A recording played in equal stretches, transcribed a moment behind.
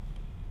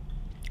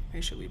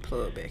Make sure we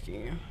plug back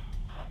in.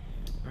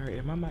 Alright,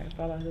 if my mic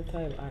fall off the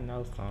table, I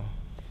know so.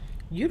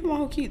 You the one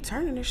who keep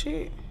turning the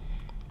shit.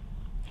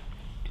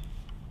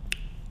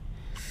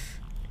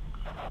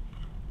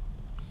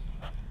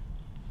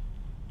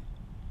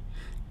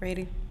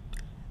 Ready?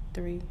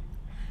 3,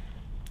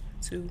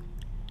 2,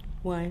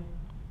 1.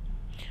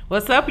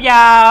 What's up,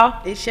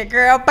 y'all? It's your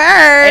girl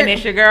Bird. And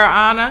it's your girl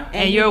Anna.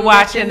 And you're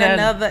watching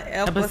another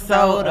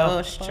episode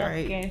of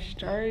Straight. Fucking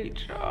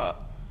Straight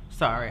Drop.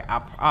 Sorry,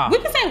 We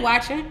can say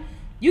watching.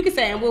 You can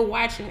say, and we're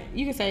watching.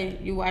 You can say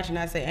you're watching.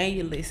 I say, and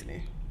you're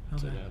listening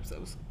to the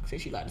episodes.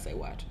 Since you like to say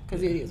watching,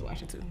 because it is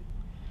watching too.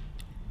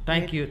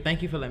 Thank you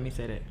for letting me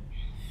say that.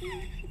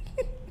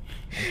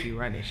 Thank you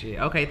running shit.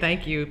 Okay,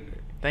 thank you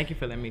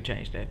for letting me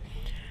change that.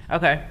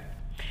 Okay.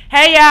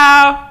 Hey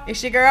y'all,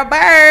 it's your girl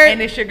Bird.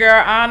 And it's your girl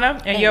Anna.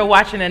 And you're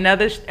watching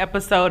another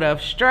episode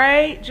of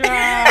Straight Drop.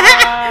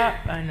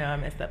 I know I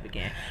messed up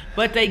again.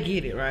 But they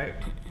get it, right?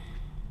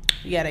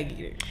 Yeah, they get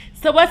it.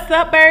 So what's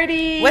up,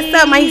 Birdie? What's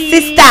up, my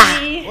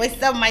sister?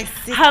 What's up, my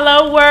sister?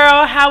 Hello,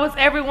 world. How was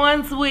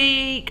everyone's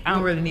week? I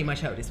don't really need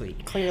much help this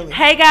week. Clearly.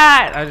 Hey,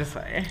 guys. I was just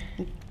saying.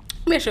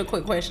 Let me ask you a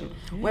quick question.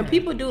 Yeah. When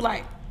people do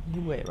like... You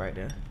wet right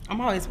there.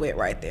 I'm always wet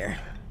right there.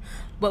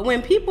 But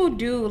when people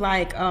do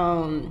like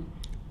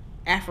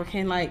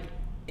African like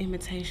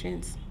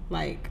imitations,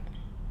 like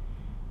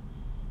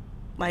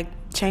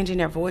changing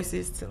their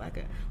voices to like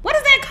a... What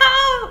is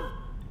that called?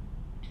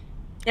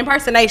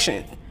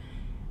 Impersonation.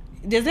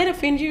 Does that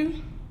offend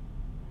you?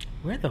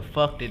 Where the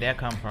fuck did that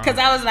come from? Because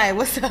I was like,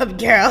 what's up,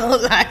 girl?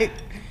 Like,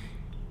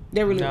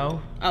 they really...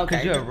 No.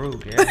 Okay. Because you're a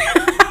rude girl.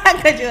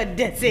 Because you're a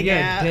dirty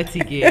girl. You're a dirty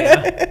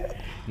girl.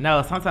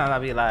 No, sometimes I'll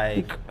be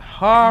like,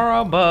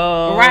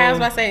 horrible. Right, I was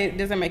about to say,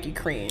 does it make you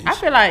cringe? I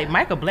feel like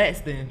Michael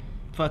Blackson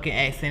fucking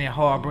accent is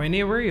horrible and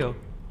it real.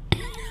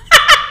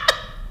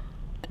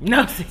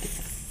 No,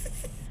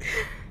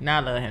 nah, I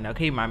love him though.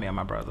 He remind me of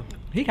my brother.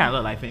 He kind of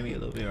look like Femi a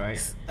little bit,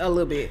 right? A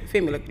little bit.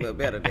 Femi look a little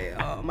better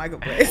than Michael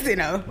Blackson, you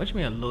know. What you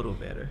mean a little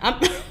better?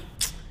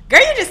 Girl,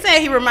 you just said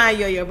he remind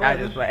you of your brother.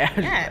 I just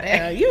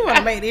play. You want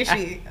to make this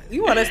shit.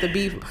 You want us to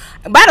beef.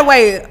 By the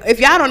way, if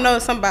y'all don't know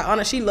something about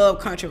Anna, she love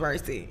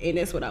controversy. And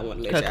that's what I want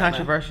to let y'all know.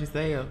 Controversy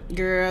sale.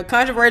 Girl,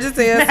 controversy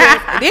sale.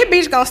 This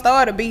bitch gonna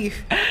start a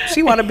beef.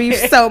 She want to beef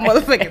so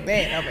motherfucking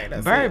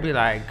bad. Bird be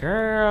like,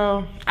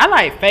 girl. I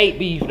like fake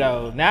beef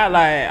though. Not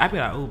like, I be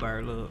like, ooh,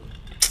 Bird, look.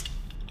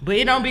 But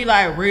it don't be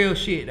like real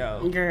shit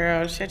though.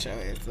 Girl, shut your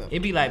ass up. It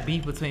be like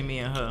beef between me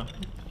and her.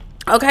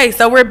 Okay,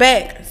 so we're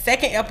back.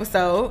 Second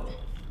episode.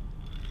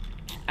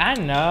 I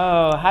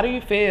know. How do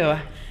you feel?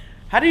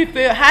 How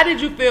did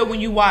you feel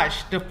when you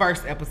watched the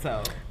first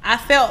episode? I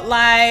felt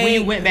like... When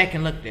you went back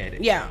and looked at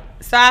it. Yeah.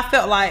 So I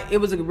felt like it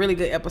was a really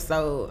good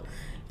episode.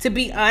 To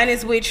be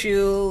honest with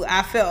you,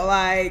 I felt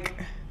like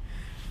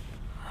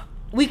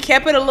we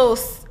kept it a little...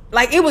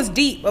 Like, it was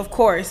deep, of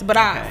course, but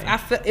okay. I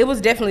feel it was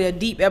definitely a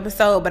deep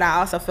episode, but I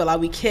also feel like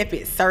we kept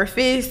it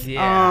surface.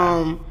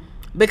 Yeah.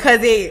 Because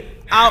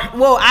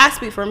I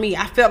speak for me.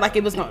 I felt like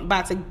it was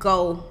about to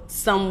go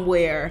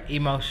somewhere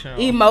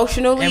emotionally.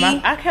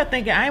 And I kept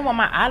thinking, I didn't want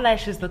my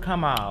eyelashes to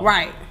come off.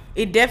 Right.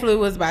 It definitely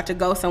was about to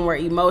go somewhere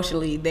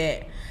emotionally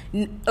that,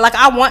 like,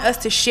 I want us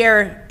to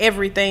share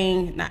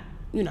everything,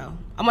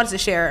 I want us to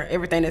share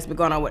everything that's been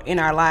going on in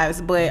our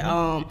lives, but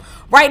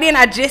right then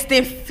I just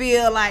didn't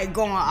feel like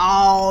going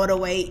all the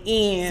way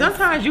in.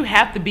 Sometimes you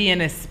have to be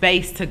in a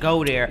space to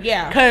go there.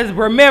 Yeah. Because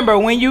remember,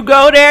 when you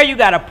go there, you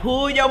got to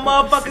pull your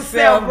motherfucking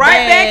self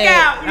right back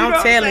out.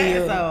 I'm telling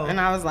you. So. And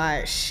I was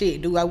like,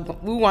 shit,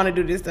 we want to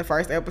do this the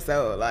first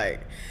episode?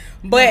 Like,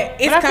 but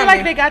it's I feel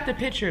like they got the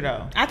picture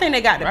though. I think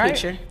they got the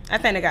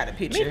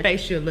picture. Me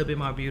face you a little bit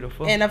more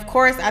beautiful. And of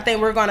course, I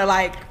think we're gonna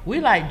like. We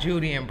like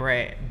Judy and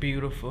Brad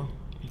beautiful.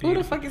 Who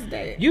the fuck is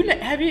that? You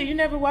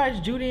never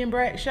watched Judy and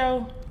Brad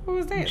show? Who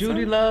was that?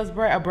 Judy loves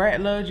Brad.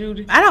 Brad loves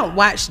Judy. I don't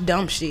watch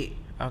dumb shit.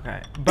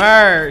 Okay,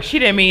 Bird. She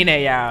didn't mean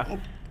that, y'all.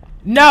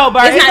 No,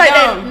 Bird.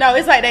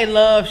 It's like they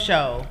love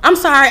show. I'm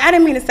sorry, I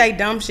didn't mean to say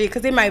dumb shit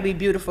because it might be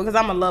beautiful because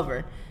I'm a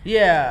lover.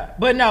 Yeah,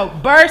 but no,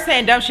 Bird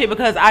saying dumb shit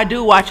because I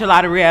do watch a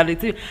lot of reality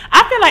too.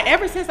 I feel like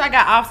ever since I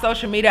got off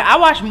social media, I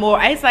watch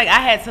more. It's like I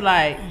had to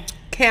like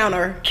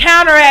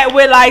counteract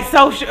with like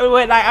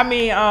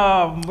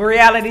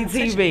reality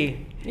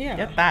TV. Yeah.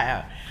 Your thigh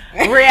out.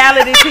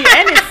 Reality TV.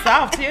 And it's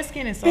soft. Your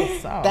skin is so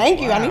soft.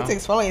 Thank you. Wow. I need to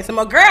exfoliate some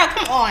more. Girl,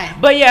 come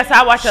on. But yes,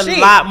 I watch a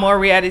lot more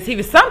reality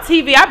TV. Some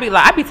TV,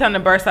 I be telling the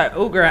birds like,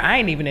 oh girl, I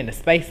ain't even in the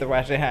space to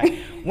watch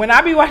it. When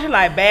I be watching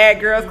like Bad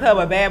Girls Club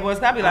or Bad Boys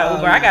Club, I be like, oh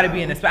girl, I gotta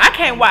be in the space. I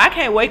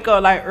can't wake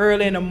up like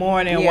early in the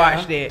morning and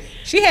watch that.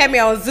 She had me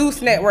on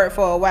Zeus Network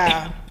for a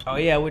while. Oh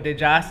yeah, with the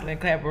Jocelyn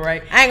Clapper, I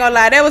ain't gonna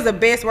lie, that was the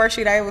best work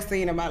shit I ever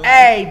seen in my life.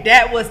 Hey,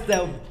 that was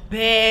the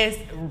best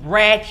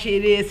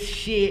ratchetest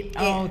shit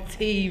on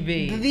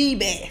TV. The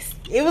best.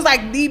 It was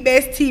like the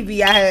best TV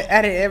I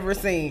had ever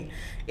seen.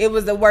 It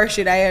was the worst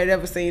shit I had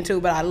ever seen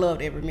too, but I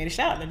loved every minute.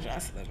 Shout out to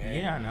Jocelyn, man.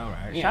 Yeah, I know,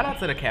 right? Yeah. Shout out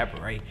to the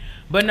Cabaret.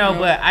 But no,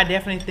 but I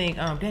definitely think,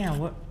 damn,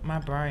 what my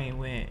brain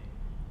went.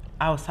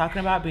 I was talking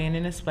about being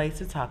in a space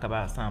to talk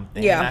about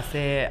something. Yeah. And I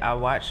said I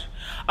watch.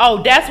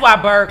 Oh, that's why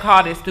Bird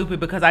called it stupid,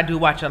 because I do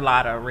watch a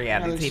lot of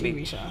reality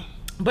TV. show.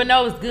 But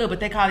no, it's good.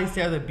 But they call each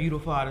other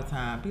beautiful all the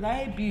time. Be like,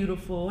 hey,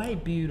 beautiful. Hey,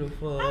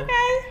 beautiful.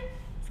 Okay.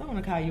 So I want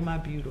to call you my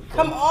beautiful.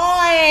 Come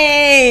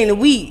on.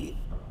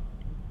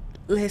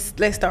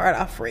 Let's start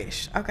off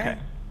fresh. Okay.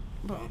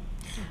 Boom.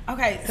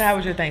 Okay. So how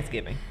was your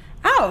Thanksgiving?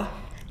 Oh,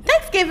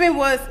 Thanksgiving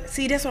was.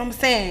 See, that's what I'm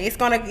saying.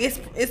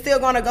 It's still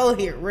gonna go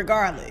here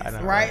regardless,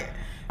 right?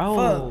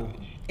 Oh. Fuck.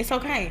 It's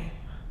okay.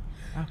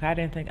 Okay, I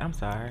didn't think. I'm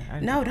sorry.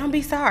 No, don't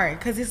be sorry,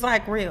 cause it's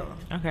like real.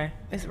 Okay.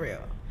 It's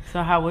real.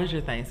 So how was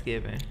your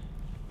Thanksgiving?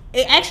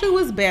 It actually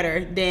was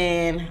better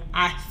than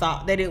I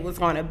thought that it was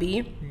gonna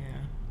be.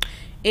 Yeah.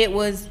 It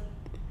was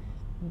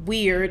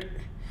weird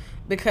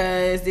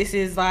because this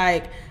is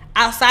like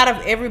outside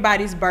of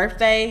everybody's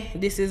birthday,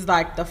 this is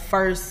like the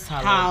first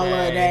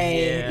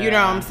holiday. Yeah. You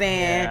know what I'm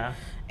saying? Yeah.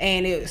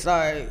 And it's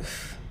like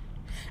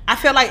I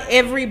feel like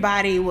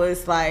everybody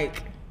was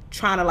like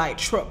trying to like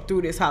truck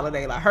through this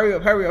holiday, like hurry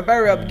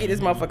up, get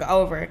this motherfucker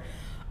over.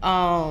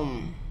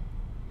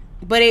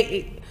 But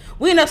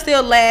we ended up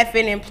still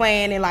laughing and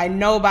playing, and like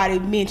nobody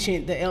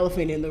mentioned the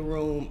elephant in the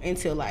room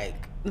until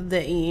like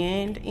the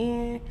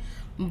end.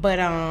 But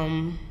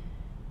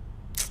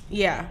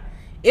yeah,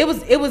 it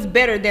was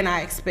better than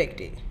I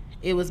expected.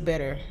 It was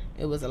better.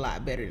 It was a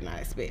lot better than I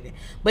expected.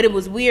 But it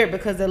was weird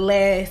because the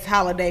last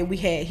holiday we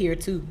had here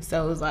too.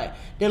 So it was like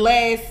the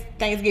last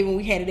Thanksgiving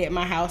we had it at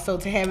my house. So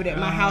to have it at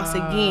my house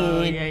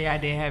again. Yeah, I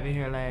did have it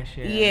here last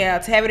year. Yeah,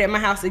 to have it at my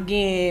house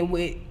again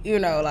with,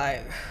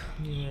 like,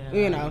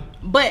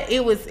 but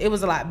it was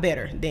a lot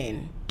better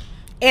then.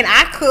 And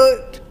I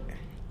cooked.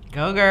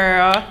 Go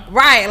girl.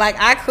 Right, like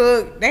I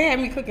cooked. They had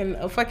me cooking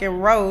a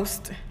fucking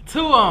roast.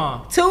 Two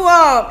of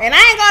them. And I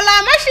ain't gonna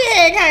lie, my shit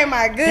had came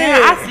out good.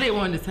 Damn, I slipped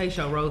one to taste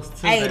your roast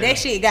too. Hey, that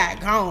shit got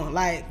gone.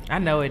 Like, I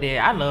know it did.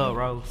 I love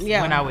roast.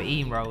 Yeah. When I would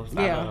eat roast,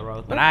 I love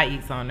roast. But I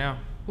eat some now.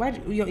 why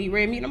you don't eat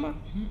red meat no more?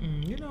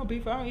 You know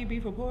beef. I don't eat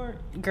beef or pork.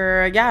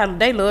 Girl, y'all,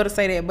 they love to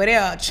say that, but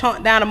they'll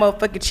chunk down a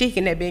motherfucking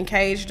chicken that been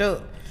caged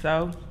up.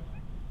 So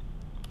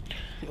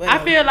Whatever.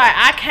 I feel like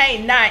I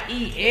can't not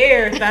eat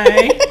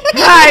everything.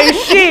 Like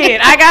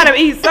shit, I gotta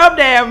eat some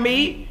damn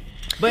meat.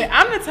 But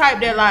I'm the type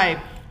that like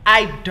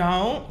I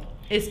don't,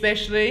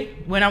 especially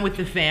when I'm with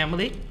the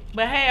family.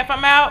 But hey, if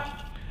I'm out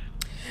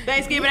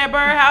Thanksgiving at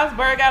Bird house,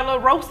 Bird got a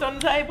little roast on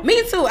the table.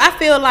 Me too. I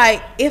feel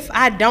like if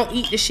I don't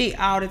eat the shit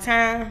all the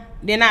time,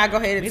 then I go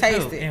ahead and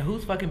taste it. And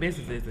whose fucking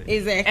business is it?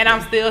 Exactly. And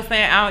I'm still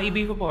saying I don't eat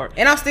beef or pork.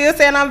 And I'm still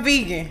saying I'm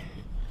vegan.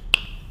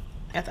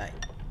 That's like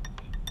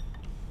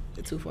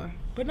too far.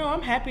 But no,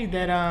 I'm happy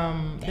that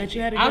that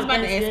you had a good I was about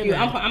to ask you.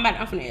 I'm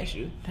finna ask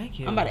you. Thank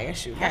you. I'm about to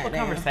ask you. Have a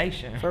Goddamn.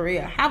 conversation. For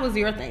real. How was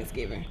your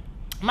Thanksgiving?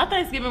 My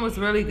Thanksgiving was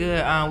really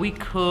good. We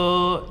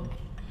cooked.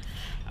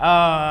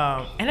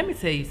 And let me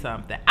tell you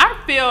something.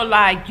 I feel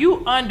like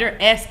you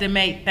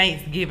underestimate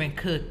Thanksgiving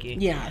cooking.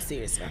 Yeah,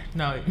 seriously.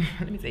 No,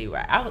 let me tell you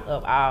right. I was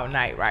up all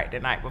night, right, the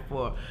night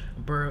before,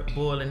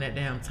 boiling that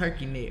damn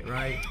turkey neck,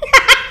 right?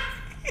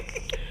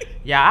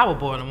 Yeah, I was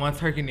boiling one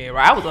turkey neck,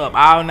 right? I was up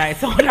all night.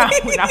 So when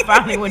I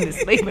finally went to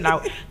sleep, and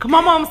cause my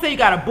mama said you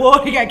gotta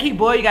boil, you gotta keep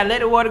boiling, you gotta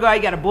let the water go out,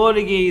 you gotta boil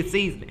it again,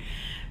 season it.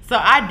 So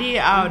I did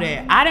all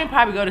that. I didn't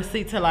probably go to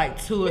sleep till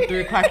like 2 or 3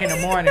 o'clock in the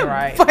morning,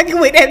 right? Fucking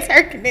with that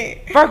turkey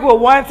neck. Fucking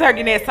with one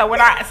turkey neck. So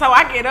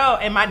I get up,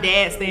 and my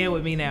dad's staying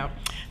with me now.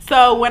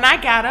 So when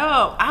I got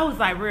up, I was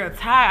like real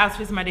tired. I was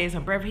fixing my dad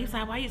some breakfast. He was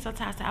like, "Why you so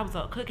tired?" I said, "I was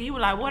up cooking." He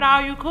was like, "What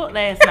all you cooked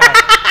last night?"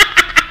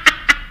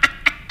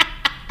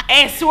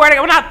 And swear to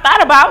God, when I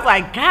thought about it, I was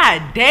like,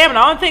 God damn, the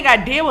only thing I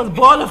did was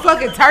boil a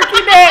fucking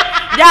turkey neck.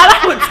 Y'all,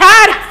 I was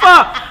tired as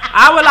fuck.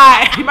 I was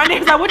like, my nigga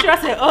was like, what you? I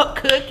said, up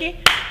cooking.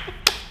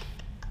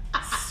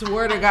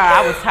 Swear to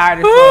God, I was tired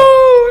as fuck.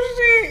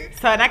 Oh, shit.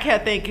 So, and I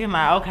kept thinking,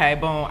 like, okay,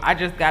 boom, I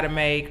just got to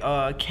make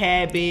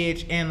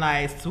cabbage and,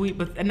 like,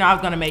 no, I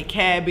was going to make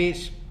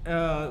cabbage,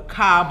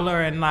 cobbler,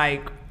 and,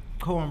 like,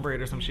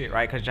 cornbread or some shit,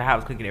 right? Because I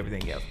was cooking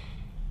everything else.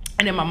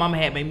 And then my mama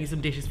had made me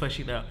some dishes for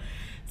she left.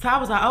 So I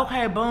was like,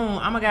 okay, boom,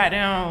 I'm a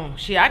goddamn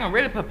shit. I can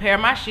really prepare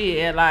my shit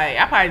at like,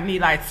 I probably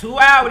need like 2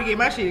 hours to get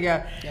my shit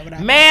together.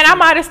 Man, I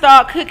might have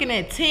started cooking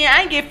at 10.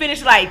 I ain't get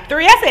finished like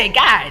 3. I said,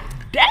 God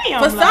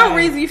damn. For some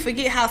reason, you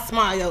forget how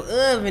small your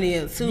oven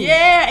is too.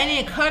 Yeah, and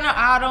then cutting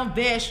all them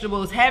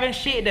vegetables, having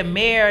shit to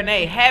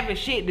marinate, having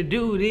shit to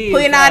do this.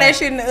 Putting all that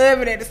shit in the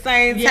oven at the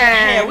same time.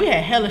 Yeah, we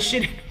had hella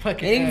shit in the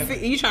fucking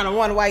oven. You trying to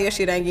wonder why your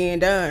shit ain't getting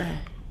done.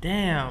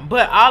 Damn.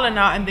 But all in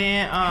all, and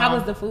then how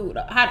was the food?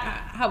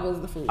 How was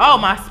the food? Oh,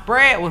 my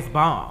spread was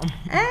bomb.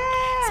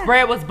 Ah.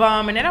 Spread was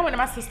bomb. And then I went to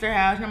my sister's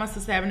house. You know, my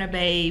sister having a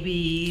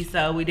baby.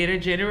 So we did a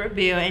gender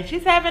reveal, and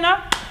she's having a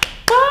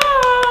boy.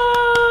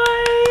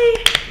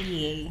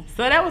 Yeah.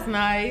 So that was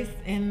nice.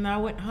 And I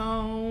went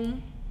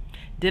home,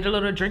 did a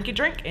little drink,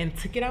 and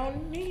took it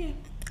on in.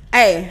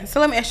 Hey, so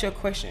let me ask you a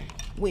question.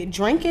 With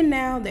drinking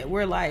now that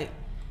we're like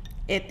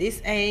at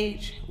this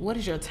age, what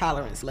is your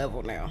tolerance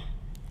level now?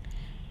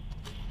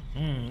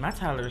 My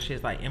tolerance shit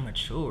is like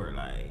immature,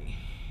 like.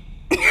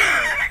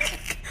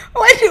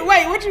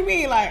 What you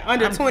mean? Like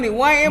under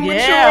 21 immature?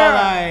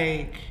 Yeah,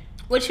 like.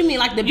 What you mean?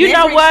 Like the You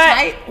know what?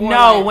 type, No,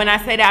 like? when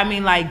I say that, I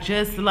mean like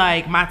just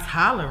like my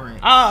tolerance.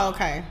 Oh,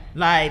 okay.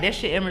 Like that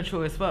shit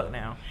immature as fuck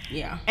now.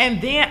 Yeah.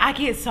 And then I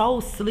get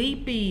so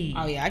sleepy.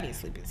 Oh yeah, I get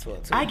sleepy as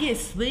fuck too. I get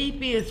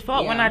sleepy as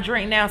fuck when I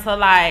drink now. So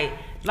like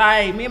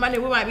me and my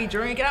nigga, we might be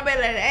drinking. I be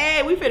like,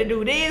 hey, we finna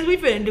do this, we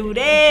finna do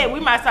that. We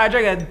might start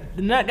drinking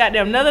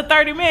goddamn another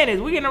 30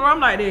 minutes. We in the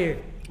room like that.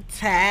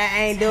 I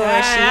ain't doing shit.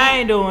 I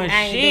ain't doing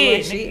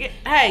shit.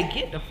 Hey,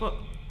 get the fuck.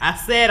 I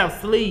said I'm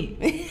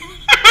asleep.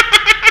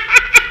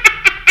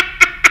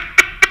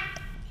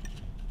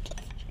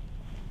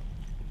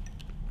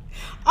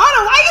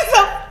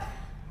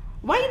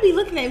 Why you be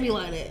looking at me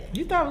like that?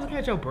 You thought I was looking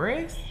at your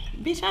breast?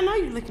 Bitch, I know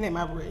you looking at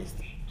my breast.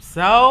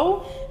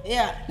 So?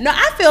 Yeah. No,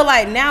 I feel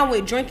like now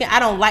with drinking, I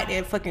don't like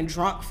that fucking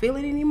drunk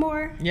feeling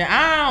anymore. Yeah,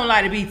 I don't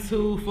like to be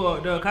too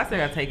fucked up. Cause I still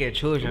gotta take care of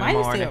children.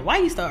 Why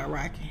you start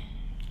rocking?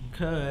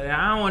 Cause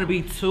I don't want to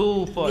be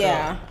too fucked up.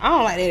 Yeah, I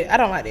don't like that. I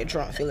don't like that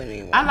drunk feeling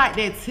anymore. I like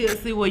that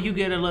tipsy where you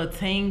get a little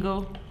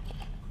tingle.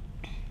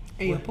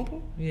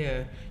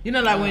 Yeah. You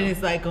know, like when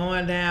it's like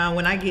going down,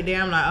 when I get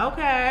there, I'm like,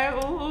 okay,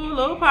 ooh,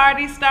 little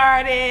party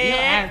started. Your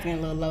eyes getting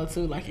a little low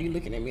too, like you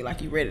looking at me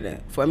like you ready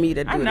for me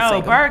to do it. I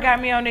know, Bird got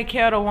me on the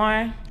Kettle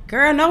One.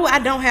 Girl, no, I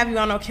don't have you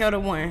on no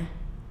Kettle One.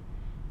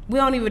 We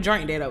don't even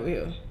drink that over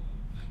here.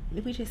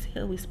 We just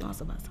here, we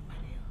sponsored by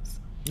somebody else.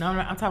 No,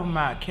 I'm talking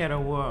about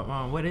Kettle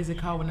One. What is it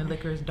called when the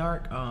liquor is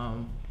dark?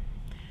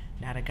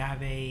 Not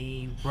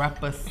agave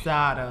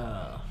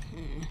reposada.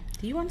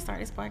 Do you want to start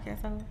this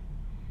podcast over?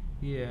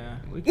 Yeah,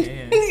 we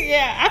can.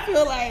 Yeah, I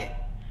feel like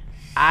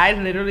I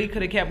literally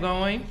could have kept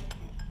going,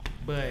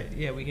 but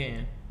yeah, we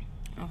can.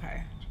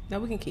 Okay. No,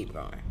 we can keep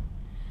going.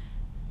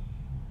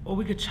 Or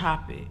we could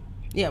chop it.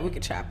 Yeah, we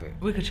could chop it.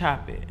 We could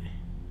chop it.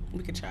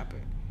 We could chop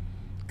it.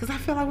 Cause I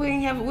feel like we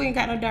ain't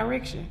got no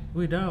direction.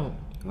 We don't.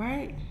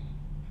 Right?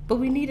 But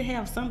we need to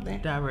have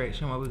something.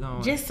 Direction, where we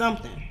going? Just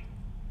something.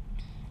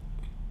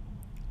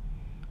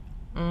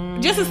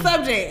 Just a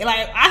subject.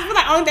 Like I feel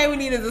like the only thing we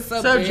need is a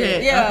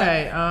subject.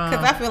 Yeah. Okay.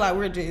 Cause I feel like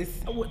we're just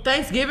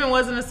Thanksgiving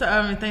wasn't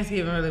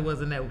Thanksgiving really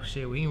wasn't that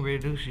shit. We ain't really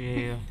do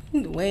shit.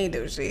 We ain't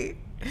do shit.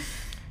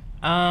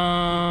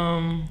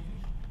 I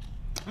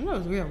know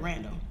it's real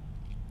random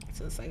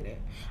to say that.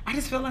 I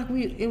just feel like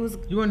it was.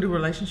 You want to do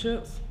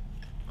relationships,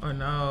 or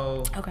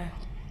no? Okay.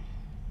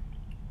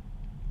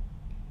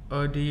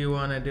 Or do you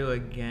want to do a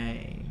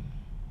game?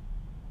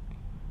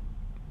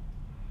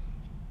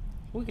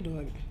 We could do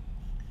it.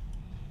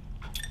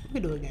 We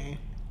could do a game.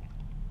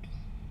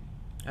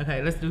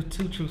 Okay, let's do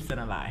 2 truths and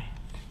a lie.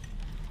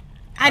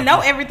 I know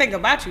everything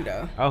about you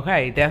though.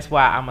 Okay, that's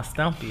why I'ma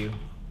stump you.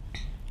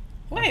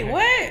 Wait,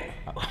 what?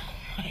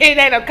 It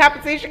ain't a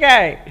competition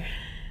game.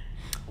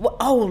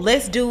 Well,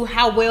 let's do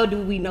how well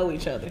do we know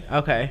each other?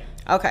 Okay.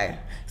 Okay.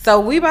 So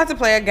we about to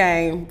play a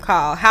game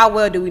called How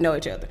Well Do We Know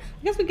Each Other?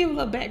 I guess we give a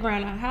little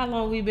background on how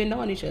long we've been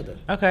knowing each other.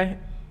 Okay.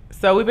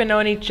 So we've been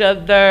knowing each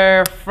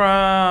other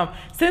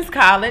since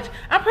college.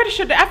 I'm pretty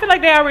sure I feel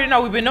like they already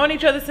know we've been knowing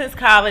each other since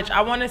college.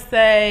 I want to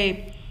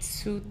say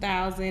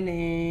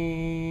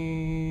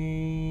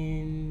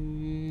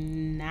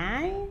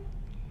 2009.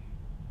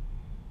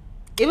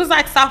 It was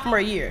like sophomore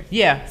year.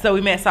 Yeah, so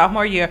we met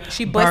sophomore year.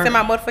 She busted in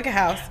my motherfucking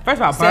house.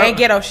 First of all, saying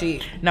ghetto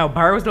shit. No,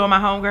 Bird was doing my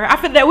homegirl. I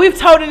feel that we've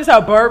told this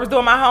how Bird was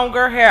doing my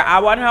homegirl hair. I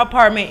went in her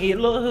apartment,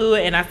 in little hood,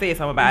 and I said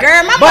something about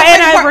it. But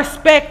in a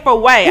respectful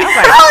way. I was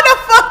like, how the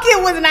fuck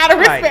it was not a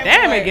respectful way?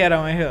 Damn it,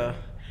 ghetto in here.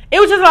 It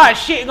was just a lot of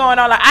shit going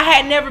on. Like I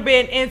had never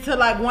been into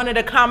like one of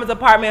the commons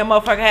apartment. A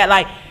motherfucker had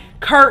like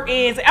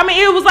curtains. I mean,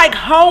 it was like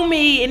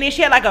homey, and then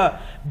she had like a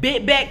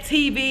big back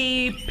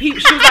TV. She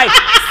was like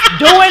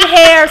doing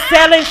hair,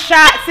 selling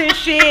shots and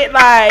shit.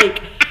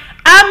 Like,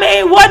 I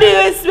mean, what do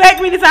you expect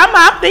me to say?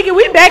 I'm thinking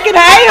we back in the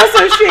A or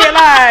some shit.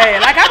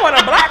 Like I want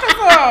to block or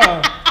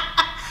something.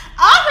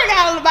 I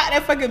forgot all about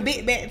that fucking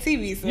big back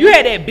TV. So. You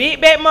had that big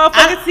back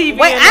motherfucking TV.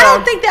 Wait, I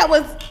don't think that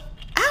was.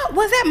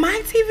 Was that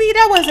my TV?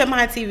 That wasn't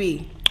my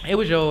TV. It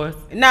was yours.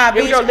 Nah, bitch.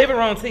 It was your living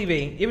room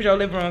TV.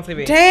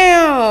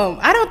 Damn.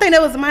 I don't think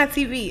that was my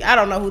TV. I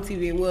don't know who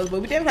TV it was,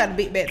 but we definitely had a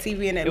big back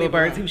TV in that living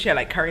room. TV. She had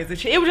like curtains and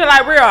shit. It was just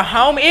like real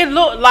home. It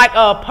looked like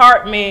an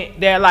apartment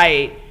that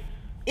like.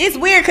 It's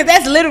weird because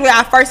that's literally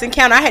our first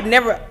encounter.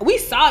 We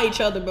saw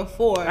each other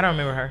before. I don't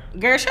remember her.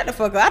 Girl, shut the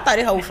fuck up. I thought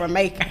this hoe was from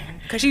Macon.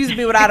 Because she used to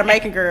be with all the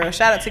Macon girls.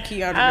 Shout out to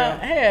Keandra girl.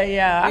 Hell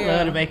yeah. I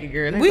love the Macon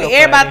girls.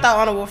 Everybody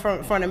thought Anna was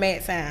from the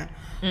Mad Town.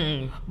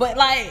 But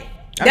like.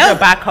 That's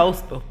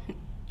bi-coastal.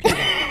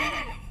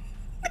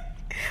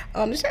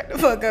 Shut the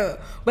fuck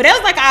up. But that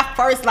was like our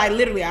first, like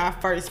literally our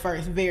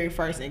very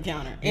first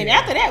encounter. And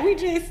after that, were we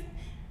just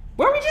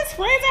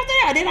friends after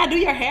that? Or did I do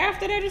your hair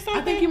after that or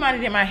something? I think you might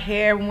have did my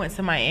hair. We went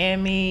to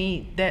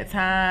Miami that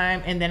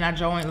time, and then I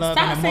joined Love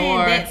Stop and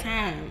More. saying that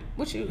time.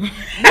 What you?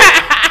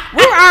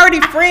 We were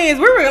already friends.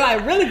 We were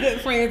like really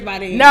good friends by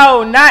then.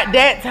 No, not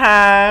that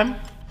time.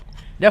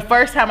 The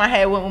first time I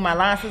had went with my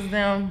line sisters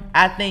them,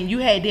 I think you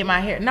had did my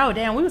hair. No,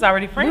 damn, we was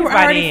already friends by then. We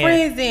were already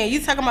friends then. You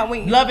talking about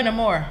when? Loving and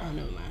More. Oh,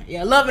 never mind.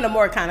 Yeah, Love and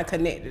Amore kind of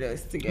connected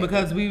us together.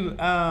 Because we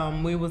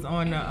was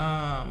on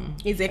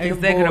the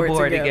executive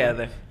board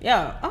together.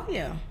 Yeah. Oh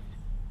yeah.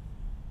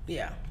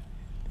 Yeah.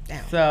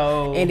 Damn.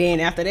 So and then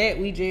after that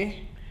we just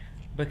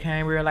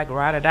became real like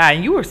ride or die.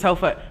 And you were so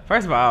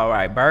first of all,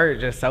 right, Bird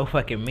just so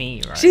fucking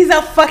mean, right? She's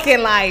a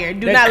fucking liar.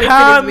 Do not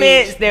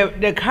comments, listen to this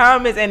bitch. The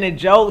comments and the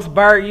jokes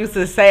Bird used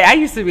to say, I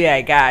used to be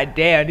like, God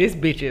damn, this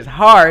bitch is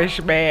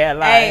harsh, man.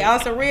 Like, hey, on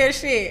some real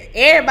shit.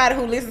 Everybody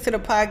who listens to the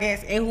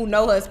podcast and who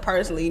know us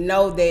personally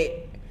know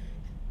that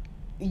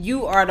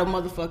you are the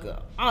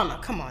motherfucker. Anna,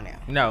 come on now.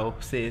 No,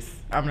 sis,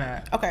 I'm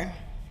not. Okay.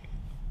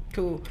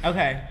 Cool.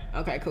 Okay,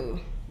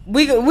 cool.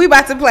 We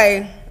about to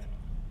play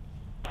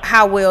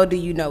How Well Do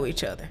You Know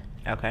Each Other?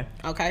 Okay.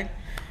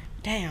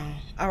 Damn.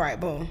 All right,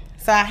 boom.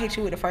 So I hit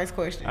you with the first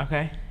question.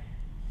 Okay.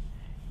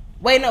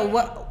 Wait, no.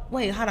 What?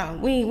 Wait, hold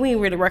on. We ain't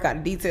really work out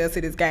the details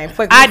to this game.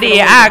 I did.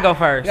 I go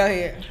first. Go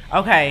ahead.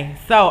 Okay.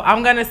 So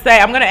I'm gonna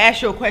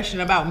ask you a question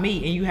about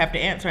me, and you have to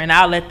answer, and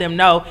I'll let them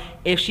know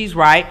if she's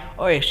right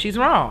or if she's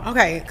wrong.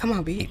 Okay. Come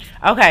on, bitch.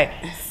 Okay.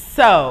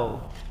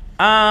 So,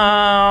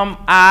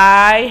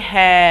 I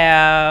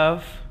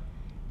have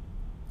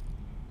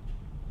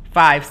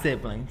 5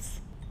 siblings.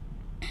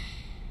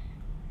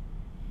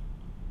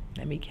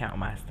 Let me count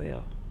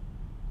myself.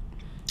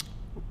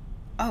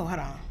 Oh, hold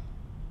on.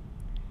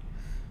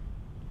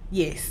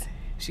 Yes.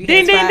 She ding,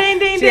 has ding, 5. ding,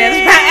 ding, she has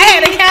ding. 5. I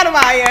had to count them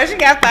all, yeah. She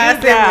got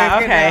 5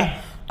 siblings. Okay.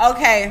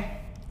 Okay.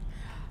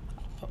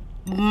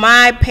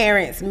 My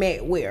parents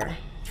met where?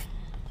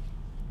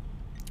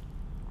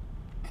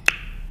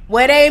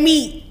 Where they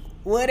meet?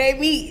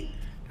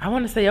 I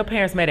want to say your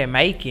parents met in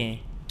Macon.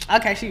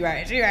 Okay, she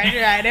right. They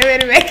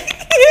met in Macon.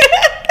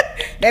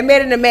 They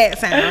met in the Mac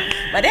Town.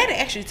 My daddy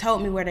actually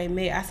told me where they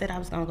met. I said I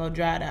was gonna go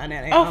drive down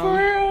there. Oh, for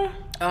real?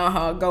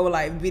 Go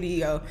like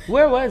video.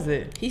 Where was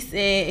it? He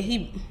said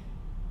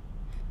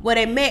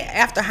they met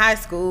after high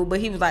school, but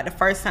he was like the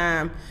first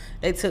time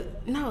they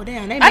took. No,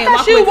 damn, they met. I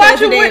thought she was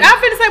watching with. I'm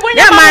finna say when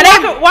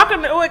y'all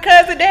walking with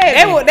cousin Daddy.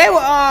 They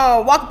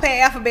were walking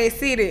past Alphabet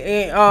City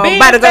and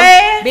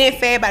being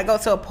fed, about to go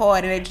to a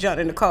party. And they jumped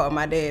in the car with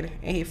my daddy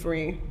and his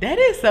friend. That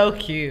is so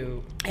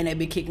cute. And they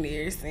been kicking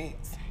it ever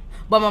since.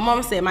 But my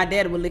mama said my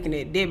daddy was looking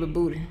at Debbie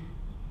booty.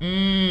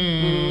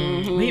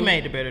 Mm-hmm. He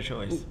made the better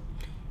choice.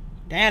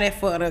 Damn, that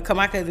fucked up. Cause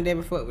my cousin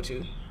Debbie fucked with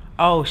you.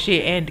 Oh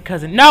shit, and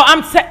cousin. No,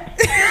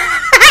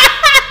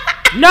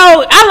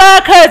 no, I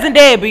love cousin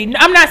Debbie.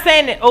 I'm not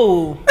saying that.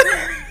 Oh,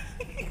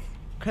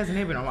 cousin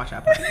Debbie don't watch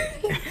our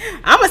podcast.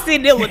 I'ma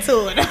sit there with 2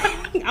 of them.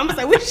 I'ma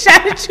say we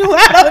shouted you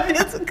out on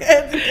this with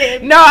cousin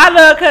Debbie. No, I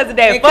love cousin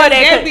Debbie. And cousin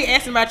Debbie be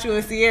asking about you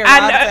and Sierra.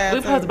 I know.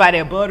 We supposed to buy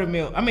that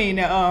buttermilk. I mean,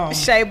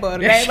 shea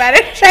butter.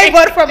 Everybody shea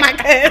butter for my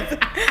cousin.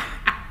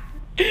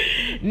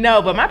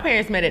 No, but my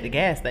parents met at the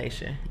gas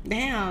station.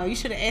 Damn, you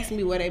should have asked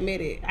me where they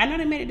met at. I know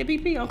they met at the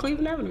BP on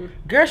Cleveland Avenue.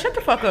 Girl, shut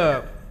the fuck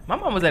up. My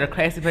mom was at a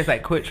classy place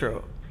like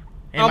Quitro.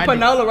 On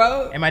Panola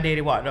Road? And my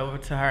daddy walked over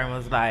to her and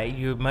was like,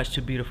 "You're much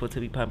too beautiful to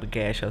be pumping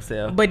gas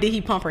yourself." But did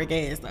he pump her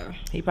gas though?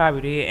 He probably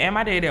did. And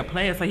my daddy a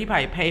player, so he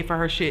probably paid for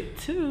her shit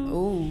too.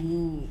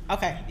 Ooh.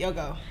 Okay, yo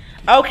go.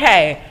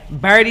 Okay,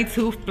 Birdie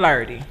too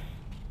flirty.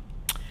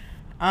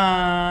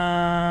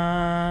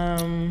 I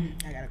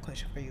got a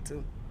question for you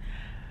too.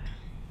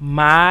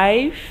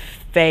 My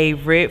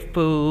favorite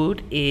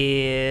food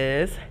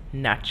is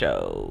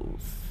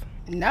nachos.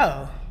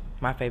 No.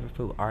 My favorite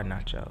food are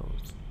nachos.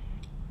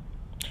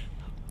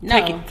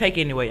 No. Take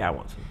it any way I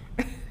want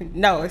to.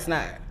 No, it's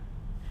not.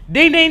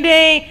 Ding, ding,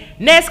 ding.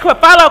 Next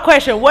follow-up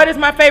question. What is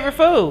my favorite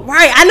food?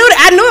 Right. I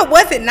knew it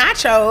wasn't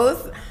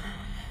nachos.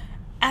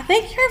 I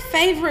think your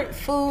favorite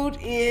food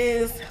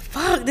is...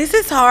 Fuck, this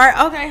is hard.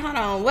 Okay, hold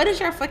on. What is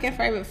your fucking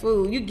favorite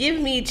food? You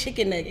give me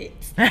chicken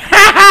nuggets.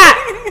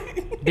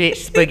 Bitch,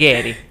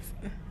 spaghetti.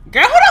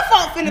 Girl, who the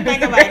fuck finna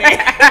think about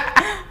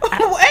that?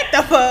 What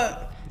the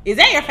fuck? Is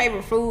that your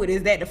favorite food?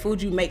 Is that the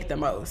food you make the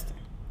most?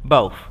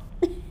 Both.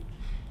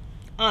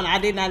 Oh, no, I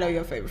did not know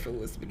your favorite food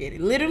was spaghetti.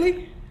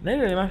 Literally,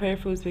 my favorite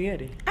food is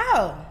spaghetti.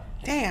 Oh,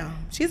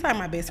 damn. She's like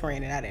my best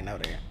friend, and I didn't know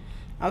that.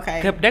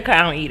 Okay. That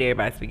I don't eat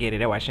everybody's spaghetti.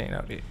 That's why she ain't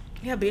know that.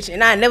 Yeah, bitch.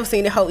 And I ain't never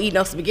seen the hoe eat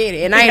no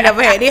spaghetti, and I ain't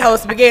never had this whole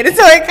spaghetti,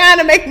 so it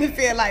kind of makes me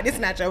feel like this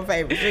not your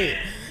favorite shit.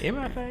 It's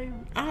my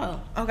favorite. Oh,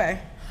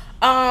 okay.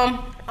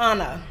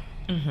 Anna.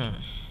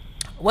 Mm-hmm.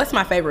 What's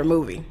my favorite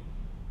movie?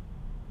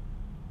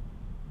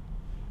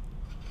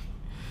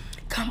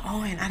 Come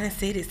on, I done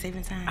said it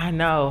 7 times. I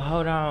know.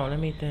 Hold on, let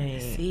me think.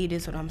 See,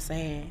 this is what I'm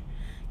saying.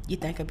 You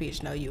think a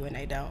bitch know you and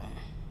they don't.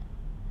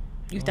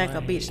 You think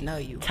a bitch know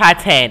you.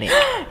 Titanic.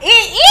 It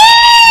is!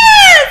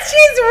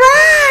 She's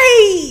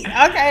right!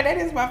 Okay, that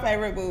is my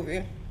favorite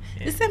movie.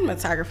 Yeah. The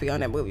cinematography on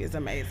that movie is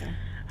amazing.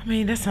 I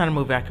mean, that's not a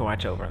movie I can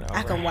watch over and over.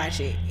 I can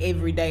watch it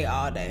every day,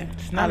 all day.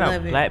 It's not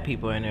enough black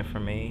people in it for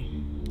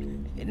me.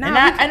 No,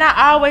 and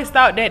I always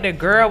thought that the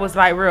girl was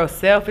like real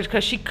selfish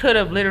because she could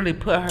have literally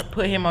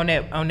put him on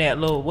that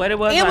little what it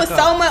was. It was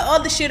so much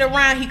other shit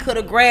around he could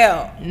have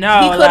grabbed.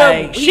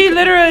 No, she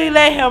literally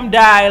let him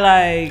die.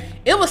 Like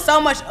it was so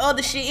much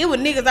other shit. It was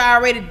niggas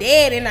already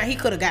dead, and he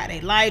could have got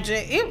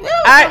Elijah.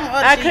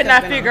 I could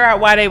not figure out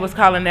why they was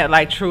calling that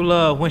like true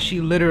love when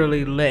she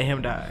literally let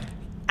him die.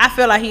 I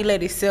feel like he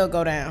let his cell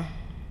go down.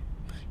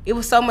 It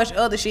was so much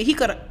other shit. He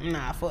could have.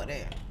 Nah, fuck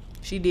that.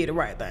 She did the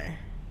right thing.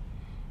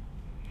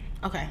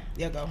 Okay,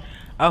 there you go.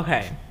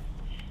 Okay.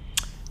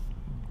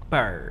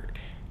 Bird.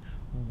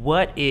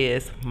 What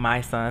is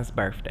my son's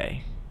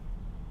birthday?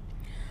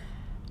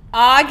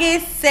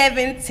 August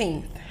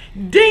 17th.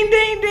 Ding,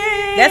 ding,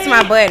 ding. That's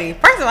my buddy.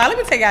 First of all, let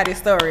me tell y'all this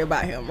story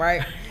about him,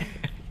 right?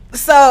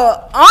 So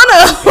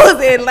Anna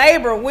was in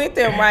labor with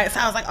him, right? So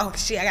I was like, oh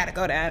shit, I gotta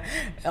go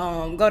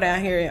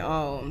down here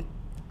and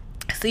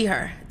see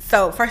her.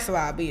 So first of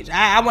all, bitch,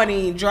 I wasn't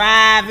even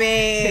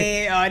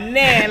driving or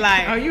nothing.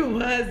 Like, oh, you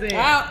wasn't. Didn't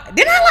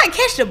I like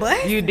catch the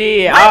bus? You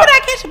did. Why would I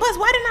catch the bus?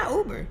 Why didn't I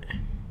Uber?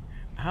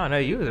 I don't know.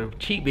 You was a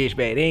cheap bitch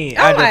back then.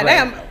 I'm like,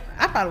 damn.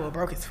 I probably was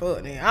broke as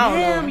fuck then.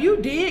 I don't know. You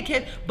did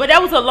catch, but that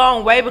was a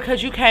long way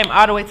because you came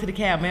all the way to the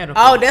Cab Medical.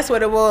 Oh, that's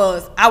what it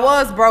was. I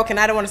was broke and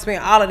I didn't want to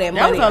spend all of that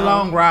money. That was a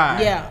long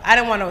ride. Yeah, I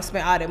didn't want to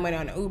spend all that money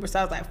on the Uber, so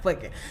I was like,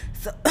 fuck it.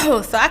 So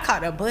I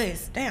caught the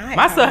bus. Damn,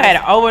 my son had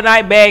an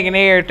overnight bag and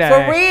everything. For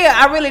real,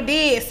 I really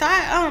did. So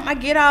I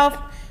get off.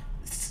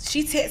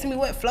 She texts me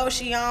what floor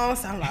she on.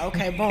 So I'm like,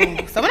 okay,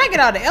 boom. So when I get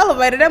out the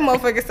elevator, that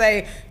motherfucker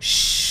say,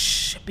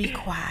 shh, be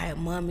quiet,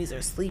 mummies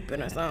are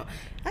sleeping or something.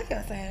 I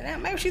kept saying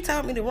that. Maybe she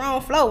told me the wrong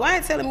floor. Why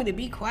ain't telling me to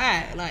be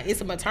quiet? Like,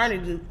 it's a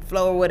maternity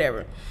floor or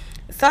whatever.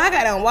 So I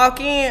got to walk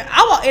in.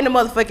 I walk in the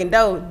motherfucking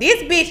door.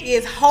 This bitch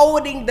is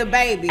holding the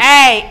baby.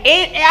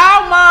 Hey,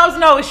 our moms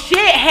know shit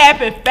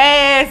happened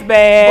fast,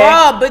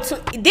 man. Bro,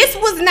 this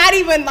was not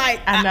even like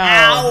an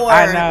hour.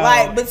 I know.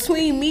 Like,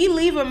 between me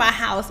leaving my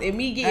house and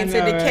me getting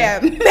to the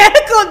Cab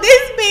Medical,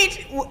 this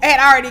bitch had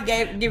already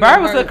given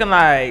birth was looking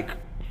like...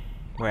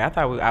 Wait, I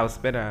thought I was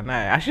spending the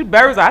night. I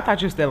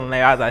thought you were still in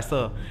there. I was like,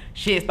 so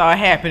shit started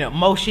happening.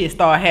 More shit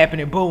started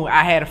happening. Boom,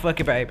 I had a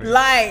fucking baby.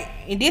 Like,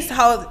 and this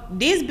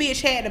bitch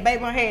had the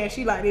baby on her hand.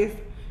 She like this.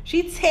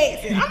 She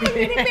texting. I'm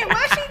like,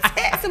 why she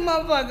texting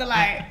motherfucker?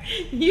 Like,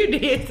 you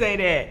did say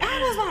that.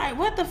 I was like,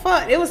 what the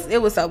fuck? It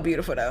was so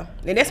beautiful though.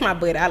 And that's my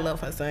buddy. I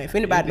love her son. If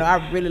anybody know,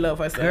 I really love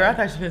her son. Girl, I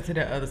thought you went to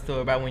that other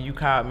story about when you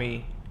called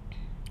me.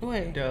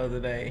 What? The other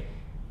day.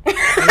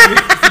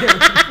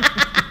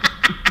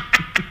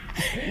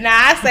 Nah,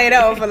 I say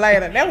that one for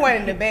later. That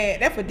wasn't in the bag.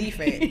 That's for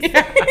defects.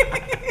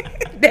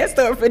 That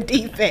story for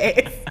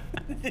defects.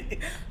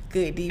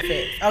 Good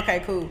defects. Okay,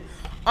 cool.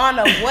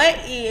 Anna,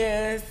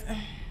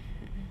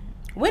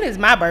 when is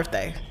my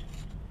birthday?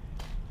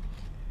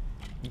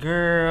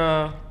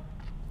 Girl.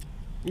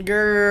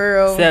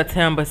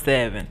 September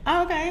 7th.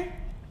 Oh, okay.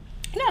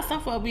 You know,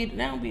 some folks they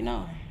don't be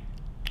knowing.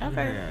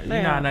 Okay. Yeah, you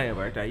know I know your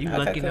birthday. You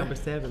lucky cool. Number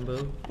 7,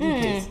 boo.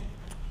 Anna,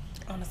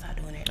 stop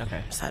doing that.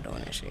 Okay. Stop doing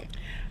that shit.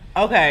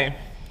 Okay.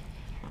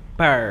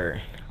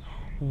 Bird.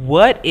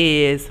 What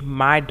is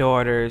my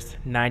daughter's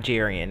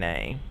Nigerian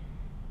name?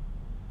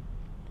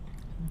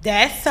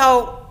 That's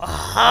so...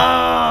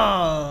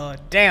 Oh,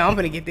 damn. I'm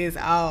going to get this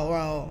all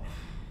wrong.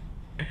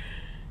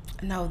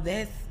 No,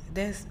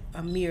 that's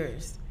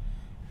Amir's.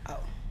 Oh.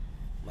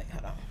 Wait,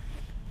 hold on.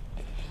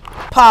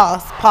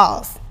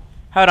 Pause.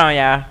 Hold on,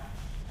 y'all.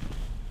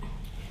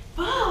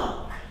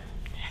 Fuck.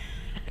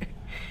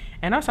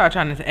 And don't start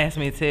trying to ask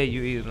me to tell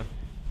you either.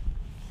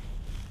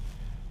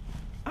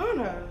 I don't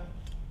know.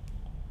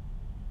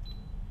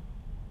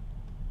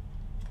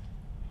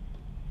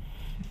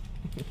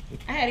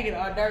 I had to get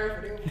hors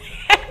d'oeuvre for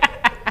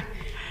them.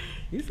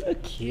 You so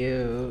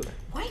cute.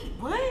 Wait,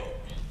 what?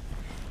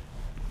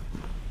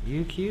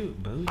 You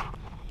cute, boo.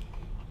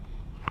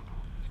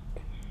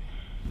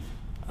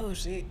 Oh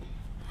shit.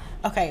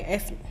 Okay,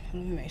 let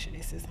me make sure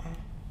this is on.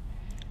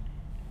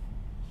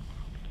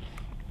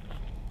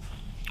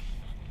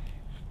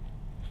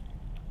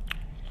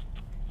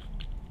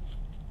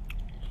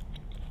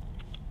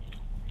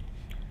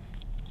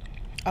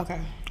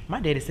 Okay. My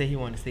daddy said he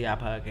wanted to see our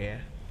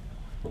podcast.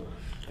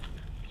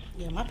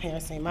 Yeah, my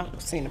parents seen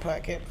the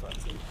podcast before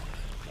too.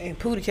 And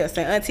Pootie kept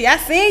saying, Auntie, I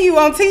seen you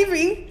on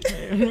TV.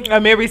 I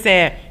remember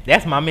saying,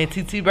 that's my man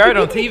TT Bird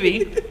on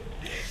TV.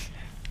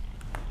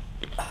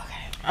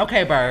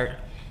 Okay, Bird.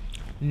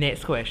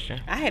 Next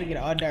question. I had to get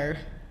an hors d'oeuvre.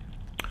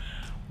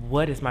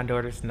 What is my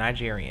daughter's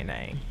Nigerian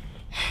name?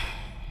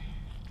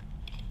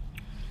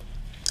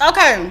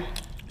 Okay,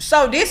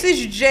 so this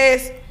is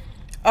just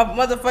a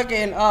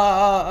motherfucking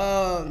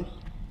I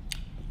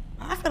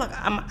feel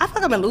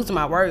like I've been losing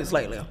my words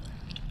lately.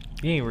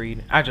 You ain't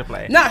reading. I just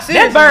play. No, seriously.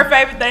 That's Bird's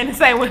favorite thing to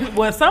say.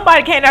 When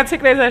somebody can't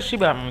articulate that, she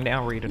be like, they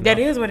don't read it. That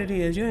is what it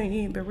is. You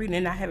ain't been reading,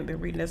 and I haven't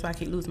been reading. That's why I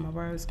keep losing my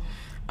words.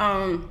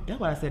 That's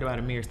what I said about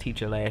Amir's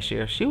teacher last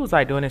year. She was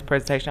like doing this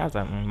presentation. I was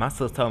like, my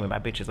sister told me my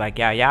bitch is like,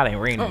 y'all ain't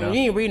reading enough.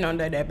 You ain't reading on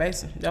that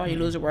basis. That's why you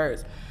lose your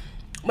words.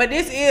 But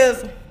this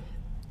is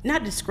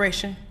not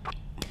discretion.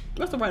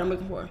 What's the word I'm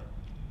looking for?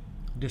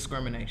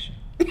 Discrimination.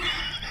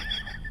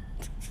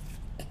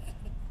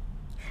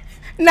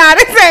 Nah,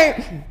 this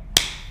ain't.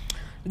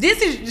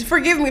 This is,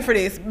 forgive me for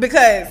this,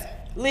 because,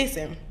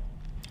 listen,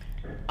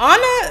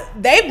 Anna,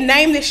 they've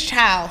named this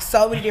child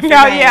so many different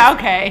Oh names. yeah,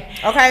 okay.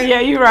 Okay. Yeah,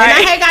 you're right.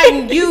 And I had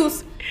gotten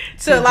used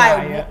to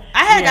like, Jaya.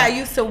 I had got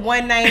used to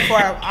one name for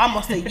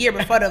almost a year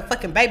before the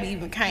fucking baby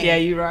even came. Yeah,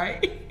 you're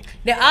right.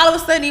 Then all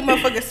of a sudden, these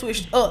motherfuckers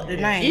switched up the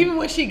name. Even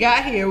when she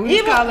got here,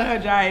 we was calling her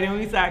Jaya, and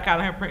we started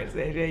calling her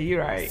Princess. Yeah,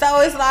 you're right.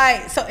 So it's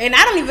like, and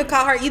I don't even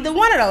call her either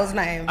one of those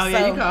names. Oh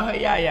yeah, you call her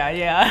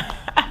yeah.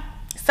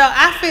 So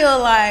I feel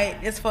like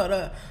it's for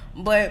the,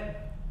 but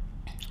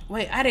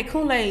wait,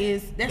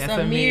 Adekunle that's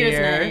Amir's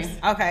name.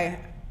 Okay,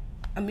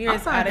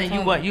 Amir's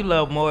Adekunle. You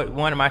love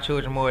one of my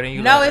children more than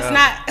you. No, love it's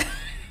not.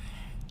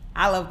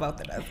 I love both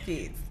of those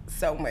kids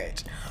so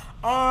much.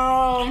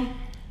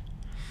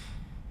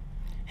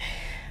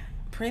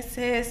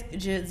 Princess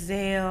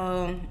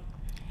Giselle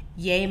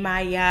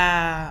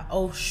Yemaya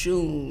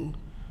Oshun.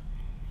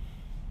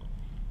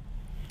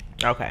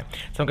 Okay,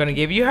 so I'm gonna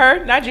give you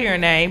her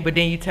Nigerian name, but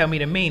then you tell me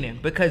the meaning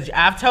because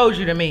I've told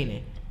you the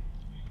meaning.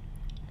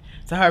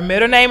 So her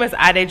middle name is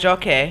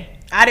Adejoke.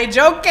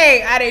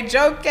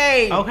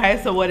 Adejoke.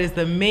 Okay, so what is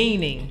the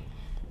meaning?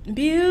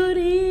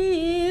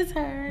 Beauty is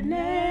her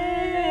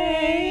name.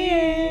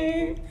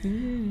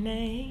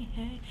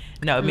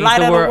 No, it means Light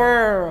the of world. the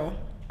world.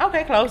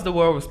 Okay, close. The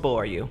world will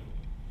spoil you.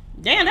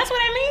 Damn, that's what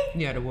that mean?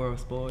 Yeah, the world will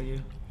spoil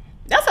you.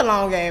 That's a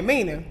long ass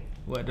meaning.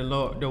 What,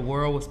 the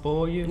world will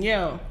spoil you?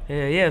 Yeah.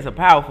 Yeah, it's a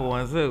powerful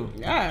one too.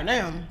 God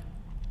damn.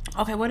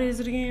 Okay, what is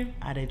it again?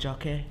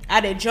 Adejoke.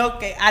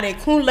 Adejoke,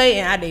 Adekunle,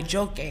 and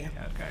Adejoke. Okay.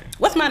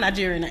 What's my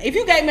Nigerian name? If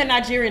you gave me a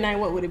Nigerian name,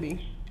 what would it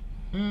be?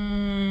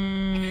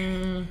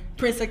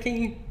 Prince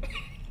Akeem.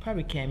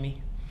 Probably Cammy.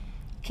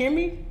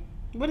 Kimmy?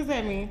 What does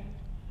that mean?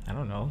 I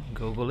don't know.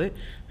 Google it.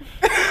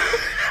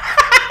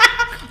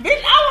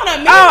 Bitch, I want a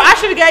meaning. Oh, I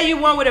should have gave you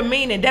one with a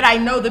meaning that I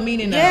know the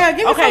meaning of. Yeah,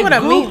 give me some with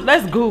a meaning.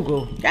 Let's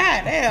Google.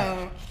 God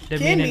damn. The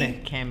meaning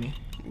of Cammy.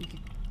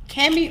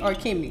 Cammy or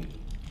Kimmy?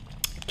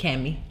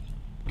 Cammy.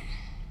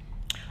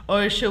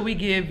 Or should we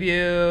give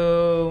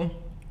you...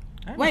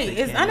 Wait,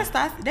 is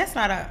Anastasia? That's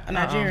not a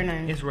Nigerian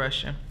name. It's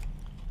Russian.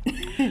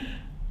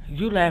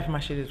 You laugh, my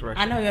shit is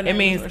Russian. I know your name. It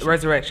means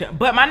resurrection.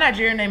 But my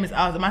Nigerian name is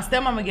awesome. My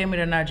stepmama gave me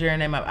the Nigerian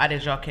name of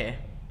Adejoke.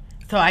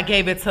 So I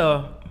gave it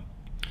to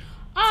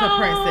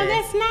Princess.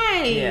 That's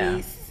nice.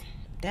 Yeah.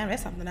 Damn,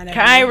 that's something I never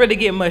I ain't really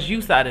get much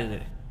use out of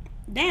it.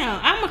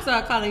 Damn, I'm gonna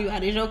start calling you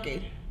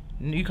Adejoke.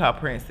 You call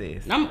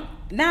Princess.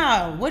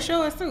 Nah, what's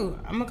yours too?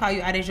 I'm gonna call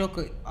you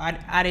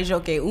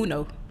Adejoke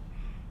Uno.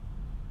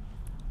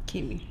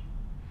 Kimmy.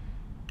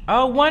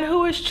 Oh, one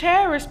who is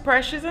cherished,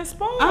 precious, and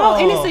spoiled. Oh,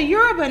 and it's a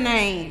Yoruba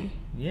name.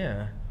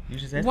 Yeah. You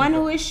just one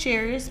who is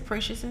cherished,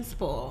 precious, and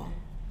spoiled.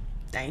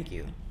 Thank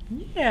you.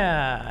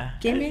 Yeah.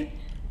 Kimmy?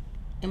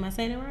 Am I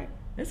saying it right?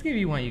 Let's give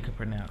you one you can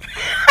pronounce.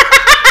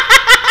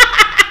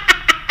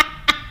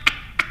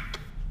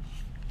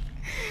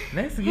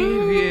 Let's give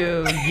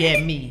you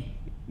Yemi.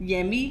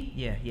 Yemi?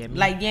 Yeah, Yemi.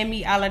 Like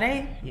Yemi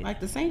Alade? Yeah.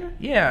 Like the singer?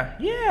 Yeah,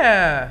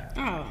 yeah.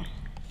 Oh.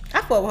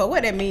 I fuck with her.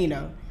 What that mean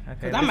though?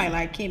 Okay. Because I might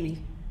like Kimmy.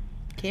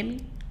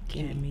 Kimmy?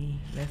 Yemi.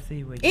 Let's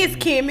see what It's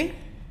Kimmy.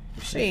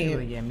 Let's see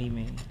what Yemi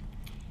means.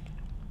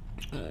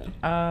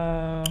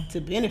 To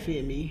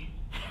benefit me.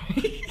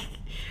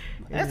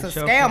 That's a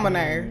show scammer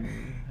name.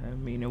 I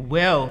mean,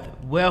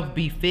 wealth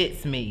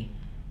befits me.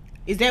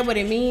 Is that what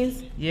it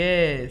means?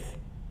 Yes.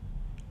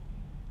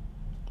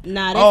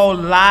 Nah.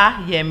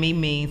 Ola Yemi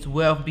means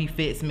wealth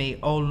befits me.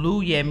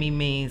 Olu Yemi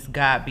means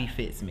God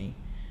befits me.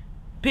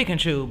 Pick and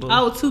choose, boo.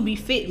 Oh, to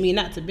befit me,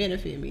 not to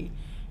benefit me.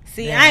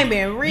 See, Damn. I ain't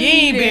been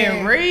reading. You ain't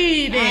been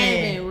reading. I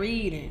ain't been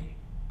reading.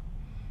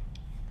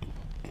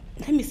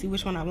 Let me see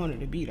which one I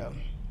wanted to be though.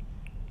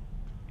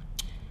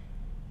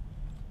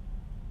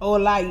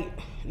 Ola,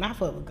 not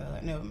for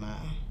God. Never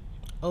mind.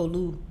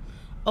 Olu.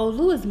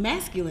 Olu is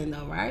masculine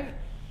though, right?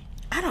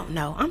 I don't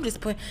know. I'm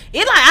just putting.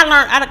 It's like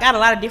I got a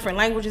lot of different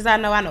languages. I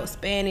know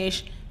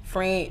Spanish,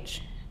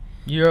 French,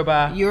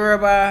 Yoruba.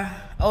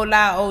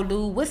 Ola,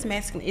 Olu. What's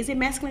masculine? Is it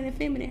masculine and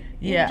feminine?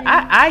 Yeah,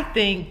 I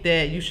think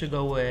that you should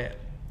go with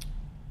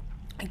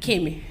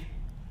Kimmy.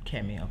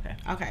 Kimmy, okay.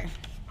 Okay.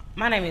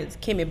 My name is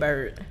Kimmy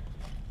Bird.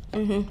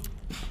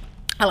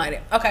 I like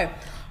it. Okay.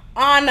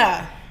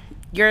 Anna,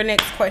 your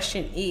next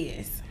question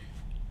is,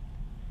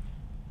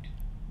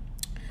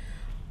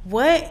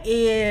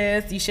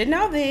 you should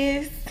know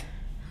this,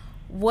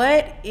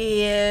 what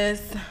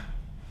is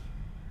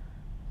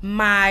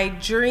my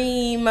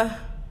dream,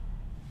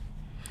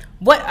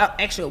 what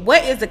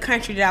is the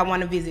country that I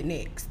want to visit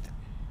next?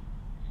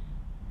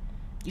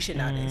 You should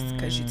know this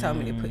because you told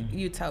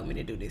me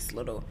to do this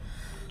little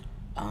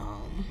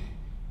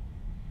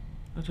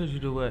I told you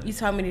to do what? You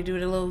told me to do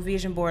the little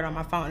vision board on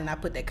my phone, and I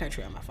put that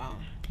country on my phone.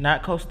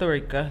 Not Costa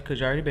Rica, because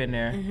you already been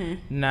there.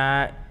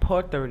 Not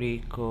Puerto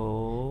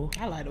Rico.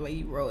 I like the way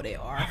you roll that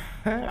R.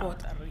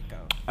 Puerto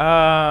Rico.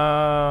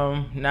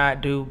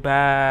 Not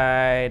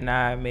Dubai.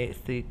 Not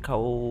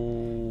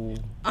Mexico.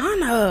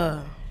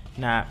 Anna.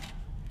 Not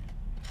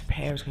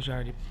Paris, because you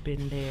already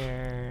been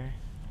there.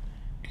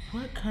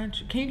 What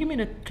country? Can you give me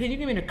the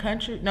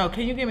country? No,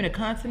 can you give me the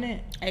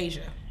continent?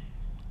 Asia.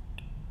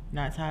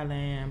 Not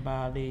Thailand,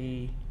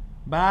 Bali.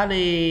 Bali.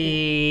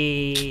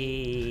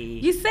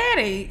 You said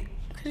it.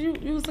 Because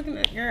you was looking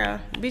at, girl,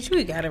 bitch,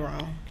 you got it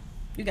wrong.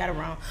 You got it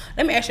wrong.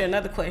 Let me ask you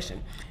another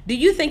question. Do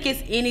you think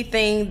it's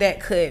anything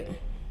that could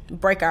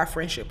break our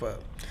friendship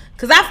up?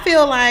 Because I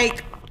feel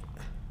like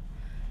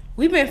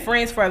we've been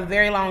friends for a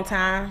very long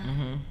time.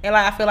 Mm-hmm. And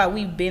like I feel like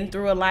we've been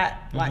through a lot,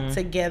 like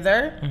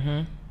together.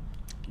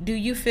 Mm-hmm. Do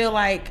you feel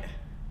like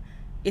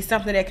it's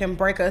something that can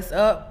break us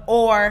up?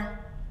 Or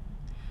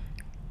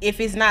if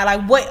it's not,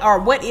 like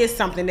what is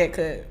something that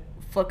could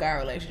fuck our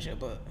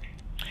relationship up?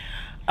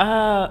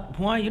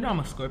 One, you know I'm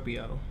a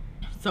Scorpio.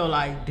 So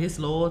like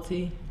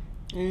disloyalty.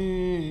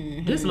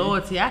 Mm-hmm.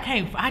 Disloyalty,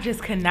 I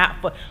just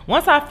cannot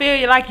once I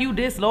feel like you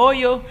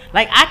disloyal,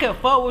 like I can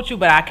fuck with you,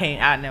 but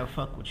I never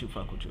fuck with you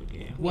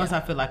again. Once I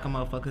feel like a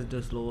motherfucker's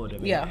disloyal to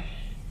me.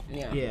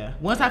 Yeah.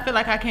 Once I feel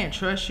like I can't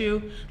trust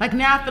you, like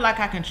now I feel like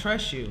I can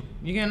trust you.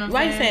 You get what I'm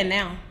saying? Why you saying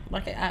now?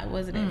 Like I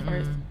wasn't at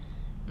first.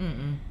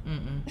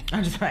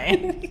 I'm just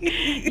saying.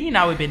 You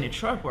know we've been in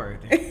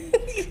trustworthy.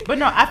 But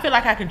no, I feel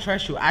like I can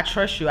trust you. I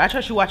trust you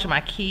watching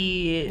my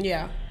kids.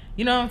 Yeah.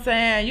 You know what I'm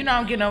saying? You know I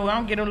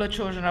don't get no little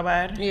children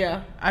about it.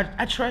 Yeah.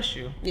 I trust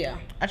you. Yeah.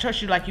 I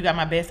trust you like you got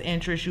my best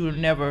interest. You would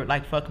never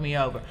like fuck me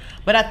over.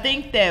 But I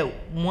think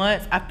that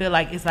once I feel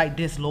like it's like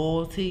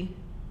disloyalty,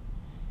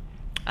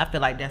 I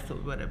feel like that's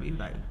what it'll be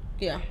like.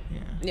 Yeah.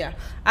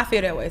 I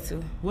feel that way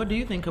too. What do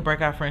you think could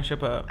break our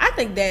friendship up? I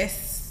think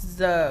that's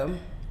the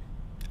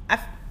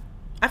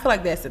I feel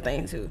like that's the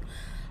thing too.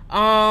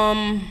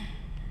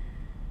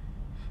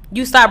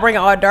 You start bringing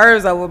hors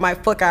d'oeuvres over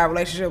might fuck our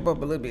relationship up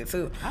a little bit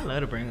too. I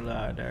love to bring a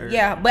lot of hors d'oeuvres.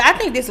 Yeah, but I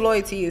think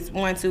disloyalty is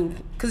one too.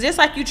 Cause just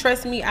like you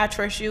trust me, I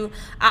trust you.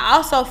 I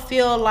also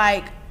feel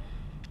like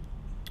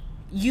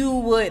you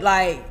would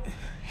like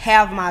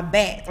have my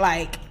back,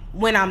 like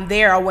when I'm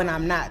there or when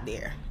I'm not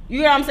there.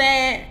 You know what I'm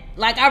saying?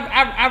 Like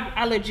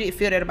I legit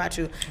feel that about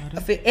you,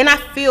 and I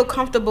feel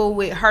comfortable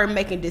with her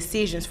making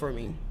decisions for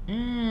me.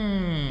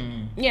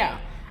 Yeah.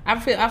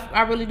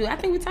 I really do. I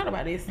think we talked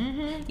about this.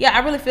 Mm-hmm. Yeah, I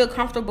really feel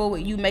comfortable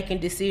with you making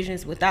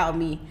decisions without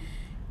me.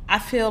 I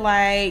feel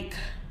like,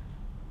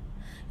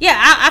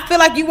 I feel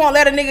like you won't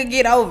let a nigga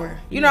get over.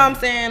 You know what I'm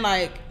saying?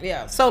 Like,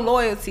 yeah. So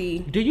loyalty.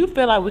 Do you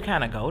feel like we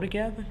kind of go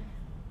together?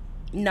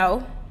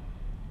 No.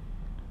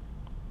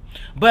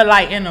 But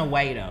like in a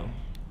way though.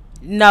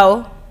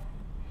 No.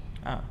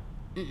 Oh.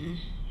 Mm-mm.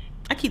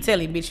 I keep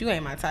telling you, bitch, you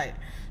ain't my type.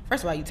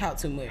 First of all, you talk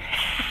too much.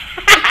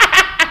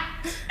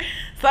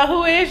 So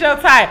who is your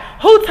type?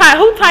 Who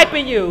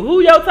typing you? Who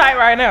your type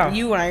right now?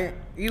 You ain't.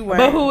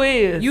 But who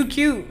is? You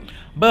cute.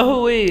 But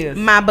who is?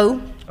 My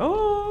boo.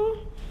 Oh.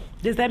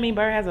 Does that mean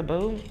Bird has a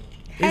boo?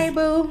 Hey,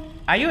 boo.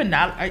 Are you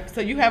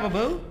so you have a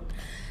boo?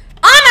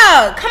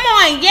 Anna, come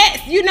on.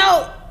 Yes, you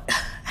know.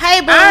 Hey,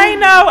 boo. I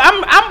know.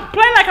 I'm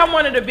playing like I'm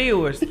one of the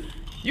viewers.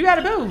 You got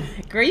a boo.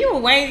 Girl, you were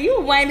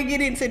waiting to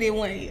get into this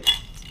one.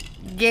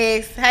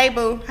 Yes. Hey,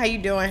 boo. How you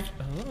doing?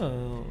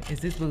 Oh. Is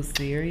this boo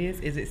serious?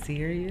 Is it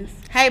serious?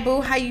 Hey,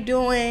 boo, how you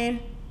doing?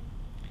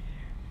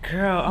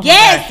 Girl, oh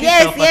yes,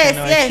 my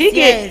God,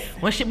 yes.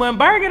 When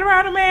Bird get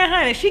around a man,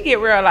 honey, she get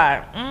real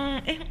like,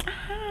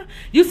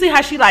 You see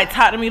how she like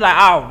talk to me like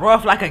all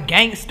rough, like a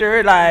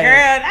gangster, like. Girl,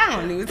 I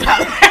don't even talk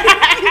like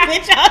that.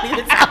 Bitch, I don't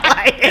even talk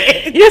like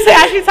that. You see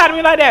how she talk to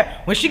me like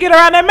that? When she get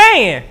around that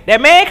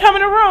man come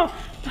in the room.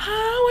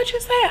 Oh, what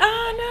you say?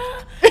 Oh,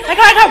 no. Like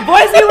her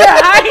voice be real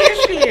high and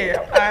shit.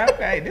 I'm like,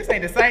 okay, this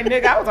ain't the same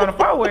nigga I was on the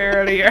phone with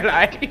earlier.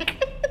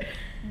 Like,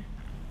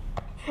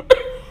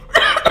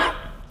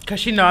 cause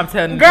she know I'm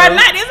telling girl,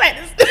 not this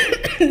ain't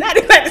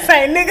the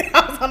same nigga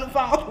I was on the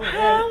phone with.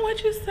 Oh,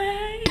 what you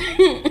say?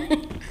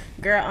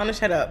 Girl, Anna,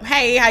 shut up.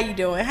 Hey, how you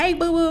doing? Hey,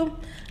 boo boo.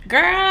 Girl,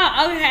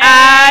 okay.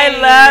 I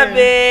love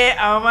it.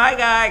 Oh my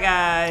God,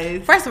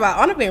 guys. First of all,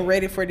 Anna been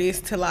ready for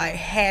this to like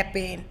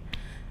happen.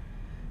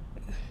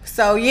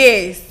 So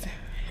yes.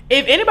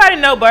 If anybody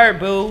know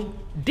Bird Boo,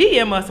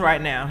 DM us right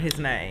now his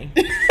name.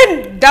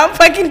 Don't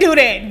fucking do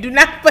that. Do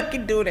not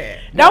fucking do that.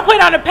 Don't put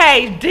it on the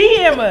page.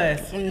 DM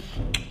us.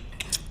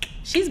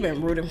 She's been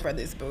rooting for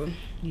this boo.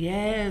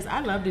 Yes,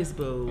 I love this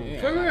boo.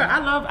 Yeah. For real,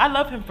 I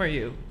love him for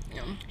you.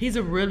 Yeah. He's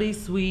a really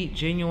sweet,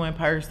 genuine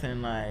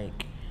person.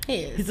 Like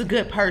he's a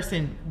good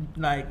person.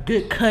 Like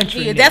good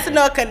country. Yeah, that's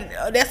enough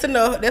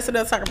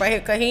talk about him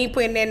because he ain't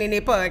putting that in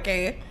their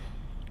podcast.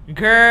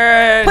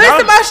 Girl, put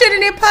some more shit in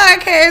their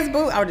podcast,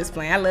 boo. I was just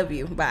playing. I love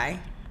you. Bye.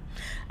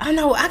 Oh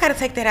no, I gotta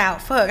take that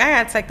out. Fuck,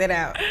 I gotta take that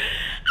out.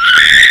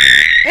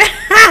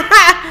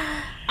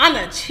 On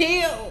the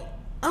chill.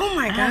 Oh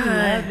my God.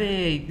 I love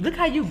it. Look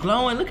how you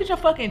glowing. Look at your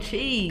fucking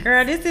cheeks.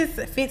 Girl, this is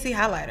Fenty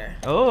highlighter.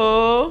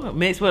 Oh,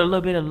 mixed with a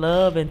little bit of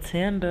love and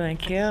tender and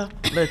care.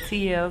 Little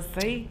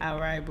TLC. All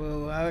right,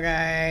 boo.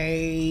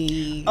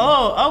 Okay.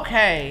 Oh,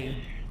 okay.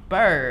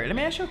 Bird, let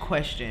me ask you a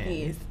question.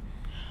 Yes.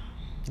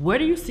 Where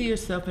do you see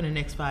yourself in the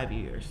next 5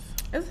 years?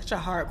 It's such a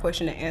hard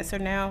question to answer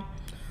now.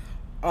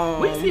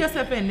 Where do you see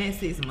yourself in the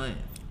next 6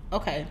 months?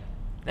 Okay.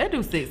 Let's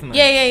do 6 months.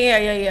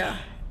 Yeah.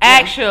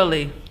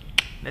 Actually,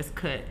 let's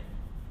cut.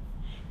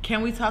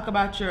 Can we talk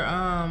about your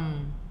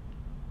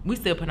we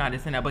still put all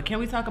this in there, but can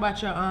we talk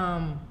about your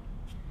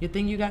Your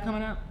thing you got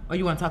coming up? Or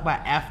you want to talk about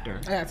after?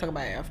 I gotta talk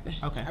about it after.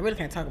 Okay. I really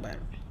can't talk about it.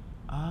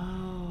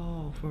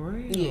 Oh, for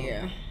real?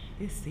 Yeah.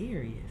 It's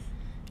serious.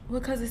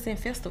 Well, because it's in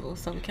festivals,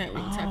 so we can't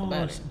really talk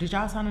about it. Did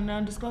y'all sign a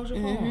non-disclosure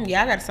form?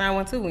 Yeah, I gotta sign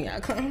one too when y'all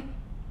come.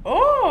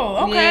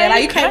 Oh, okay. Yeah,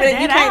 like you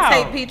can't out.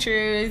 take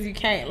pictures. You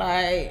can't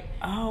like.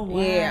 Oh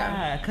wow.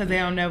 Yeah. Because they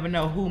don't never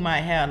know who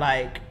might have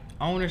like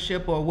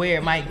ownership or where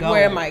it might go.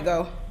 Where it might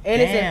go, and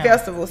it's in Damn.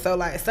 festivals, so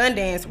like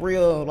Sundance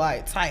real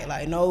like tight.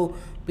 Like no,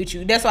 but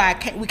you. That's why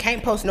we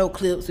can't post no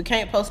clips. We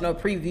can't post no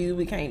preview.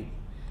 We can't.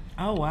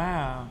 Oh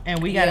wow.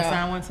 And we gotta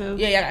sign one too.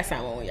 Yeah, y'all gotta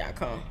sign one when y'all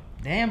come.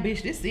 Damn,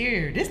 bitch, this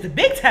serious. This the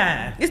big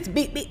time. It's the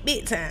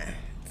big time.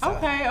 So.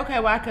 Okay.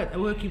 Well,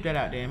 we'll keep that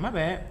out there. My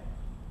bad.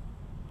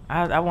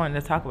 I wanted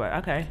to talk about it.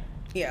 Okay.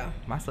 Yeah.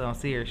 My son on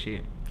serious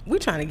shit. We're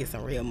trying to get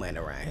some real money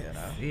around here,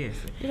 though.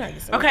 Seriously. We're trying to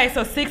get some Okay,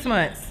 so 6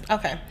 months.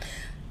 Okay.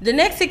 The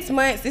next 6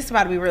 months, this is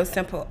about to be real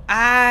simple.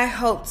 I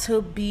hope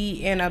to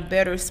be in a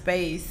better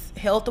space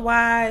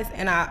health-wise,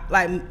 and I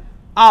like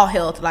all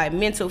health, like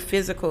mental,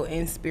 physical,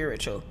 and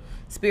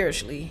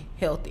spiritually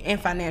healthy, and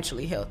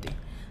financially healthy.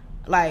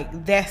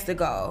 Like, that's the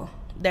goal.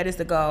 That is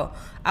the goal.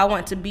 I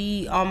want to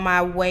be on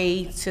my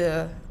way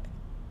to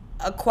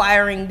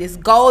acquiring this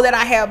goal that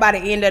I have by the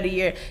end of the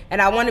year, and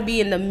I want to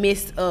be in the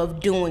midst of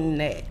doing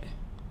that.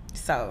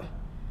 So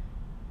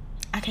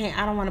I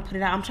don't want to put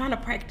it out. I'm trying to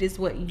practice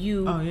what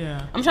you. Oh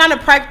yeah. I'm trying to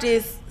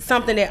practice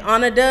something that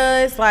Anna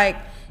does. Like,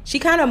 she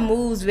kind of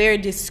moves very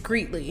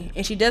discreetly,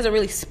 and she doesn't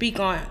really speak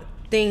on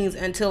things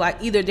until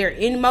like either they're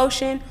in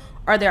motion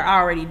or they're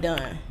already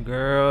done.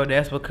 Girl,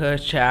 that's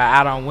because, child,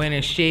 I done went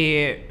and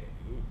shared.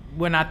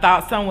 When I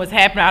thought something was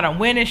happening, I done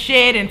went and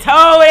shared and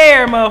told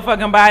every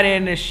motherfucking body,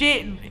 and the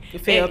shit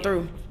fell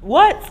through.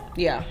 What?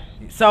 Yeah.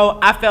 So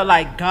I felt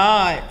like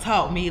God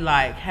taught me,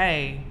 like,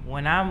 hey,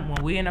 when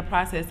we in the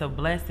process of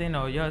blessing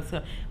or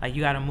yourself, like,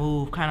 you gotta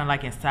move kind of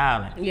like in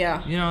silence.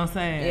 Yeah. You know what I'm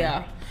saying?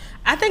 Yeah.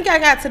 I think I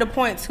got to the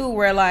point too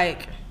where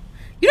like,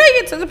 you know,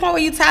 you get to the point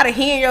where you tired of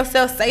hearing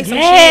yourself say some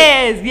shit.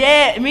 Yes,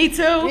 yeah, me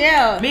too.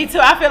 Yeah. Me too.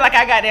 I feel like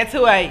I got that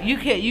too. Like, you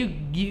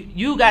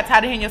got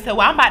tired of hearing yourself.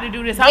 Well, I'm about to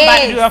do this. I'm about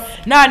to do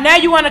that. Now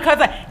you want to cause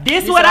like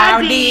this what I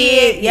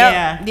did. Yep.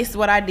 Yeah. This is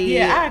what I did.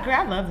 Yeah, I agree.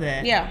 I love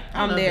that. Yeah,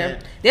 I'm there.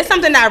 That. There's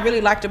something that I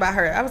really liked about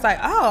her. I was like,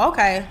 oh,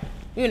 okay.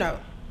 You know.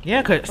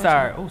 Yeah, cause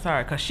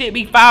shit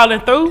be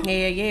falling through.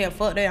 Yeah,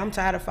 fuck that. I'm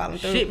tired of falling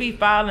through. Shit be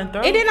falling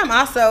through. And then I'm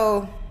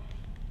also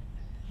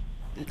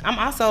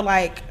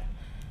like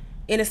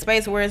in a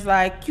space where it's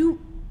like you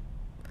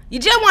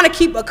just want to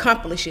keep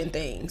accomplishing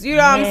things. You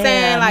know what I'm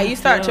saying? Like, you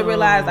start to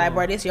realize, like,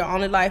 bro, this your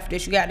only life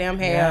that you goddamn have.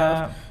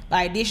 Yeah.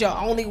 Like, this your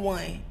only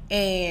one.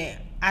 And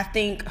I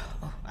think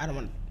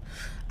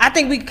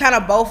we kind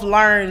of both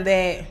learned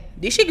that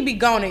this shit could be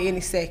gone at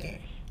any second.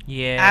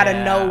 Yeah. Out of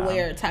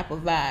nowhere type of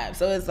vibe.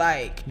 So it's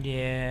like,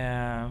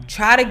 yeah.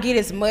 try to get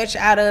as much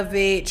out of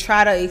it.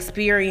 Try to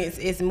experience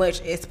as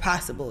much as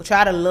possible.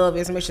 Try to love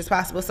as much as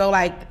possible. So,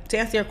 like, to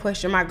answer your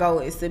question, my goal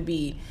is to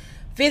be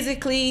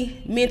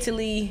physically,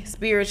 mentally,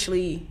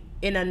 spiritually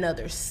in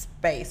another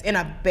space, in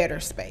a better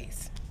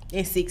space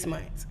in 6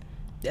 months.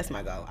 That's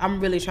my goal.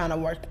 I'm really trying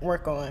to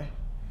work on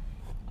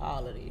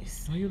all of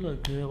these. Well, you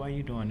look good. Why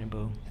you doing it,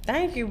 boo?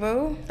 Thank you,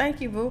 boo.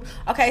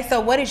 Okay, so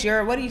what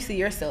do you see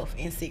yourself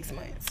in 6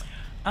 months?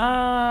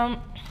 I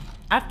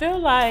feel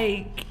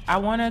like I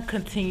want to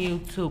continue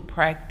to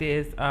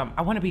practice.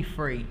 I want to be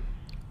free.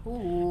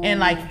 Ooh.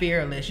 And like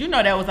fearless. You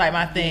know, that was like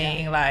my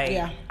thing. Yeah. Like,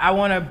 yeah. I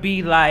want to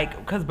be like,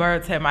 because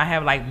Bird said I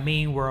have like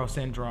mean world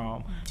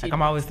syndrome. Like,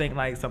 I'm always thinking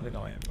like something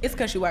going to happen. It's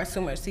because you watch too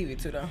much TV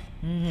too, though.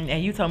 Mm-hmm.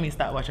 And you told me to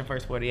stop watching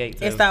First 48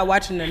 too. And start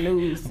watching the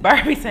news.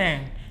 Bird be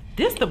saying,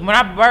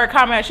 Bird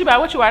commented, she be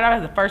like, what you watch? I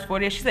was the First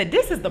 48. She said,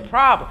 this is the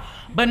problem.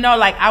 But no,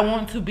 like, I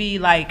want to be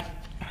like,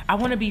 I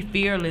want to be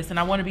fearless, and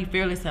I want to be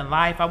fearless in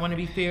life. I want to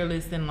be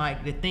fearless in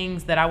like the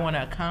things that I want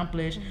to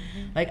accomplish.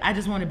 Mm-hmm. Like, I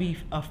just want to be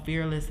a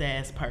fearless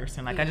ass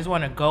person. Like, I just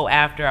want to go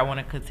after. I want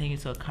to continue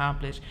to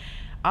accomplish.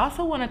 I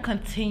also want to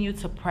continue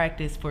to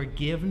practice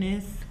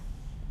forgiveness.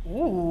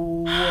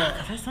 Ooh,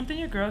 that's something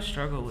your girls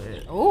struggle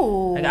with.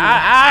 Ooh, like,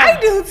 I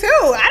do too.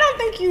 I don't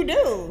think you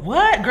do.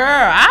 What, girl?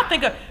 I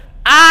think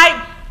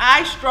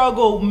I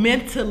struggle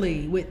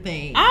mentally with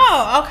things.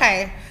 Oh,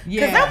 okay.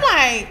 Yeah. Because I'm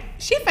like,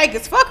 she fake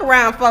as fuck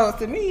around folks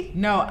to me.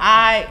 No,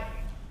 I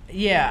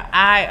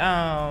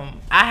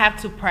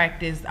have to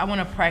practice. I want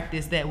to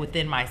practice that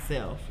within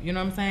myself. You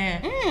know what I'm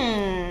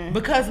saying?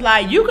 Because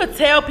like, you could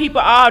tell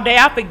people all day,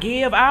 I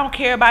forgive, I don't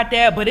care about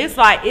that, but it's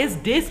like, it's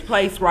this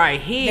place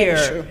right here.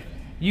 That's true.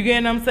 You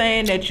get what I'm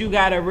saying? That you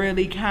gotta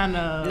really kind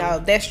of. No,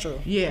 that's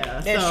true. Yeah,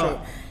 that's true.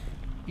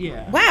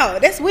 Yeah. Wow,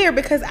 that's weird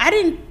because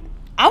I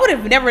would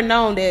have never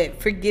known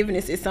that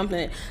forgiveness is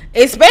something,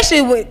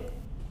 especially with.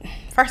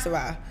 First of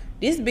all,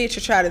 this bitch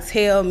will try to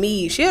tell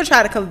me, she'll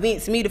try to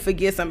convince me to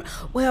forget something.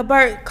 Well,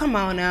 Bert, come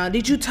on now.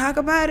 Did you talk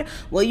about it?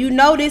 Well, you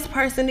know this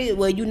person is,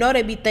 well, you know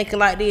they be thinking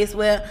like this.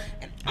 Well,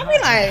 I be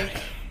like,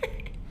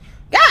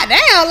 God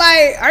damn,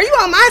 like, are you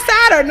on my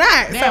side or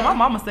not? Damn, my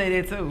mama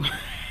say that too.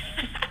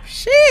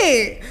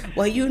 shit.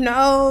 Well, you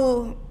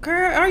know,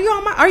 girl, are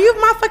you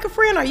my fucking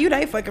friend? Or are you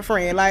they fucking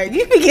friend? Like,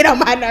 you can get on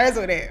my nerves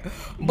with that.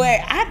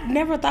 But I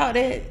never thought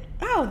that.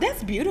 Oh,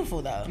 that's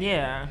beautiful though.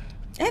 Yeah,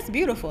 that's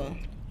beautiful.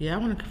 Yeah, I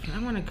want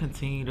to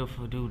continue to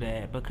do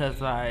that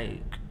because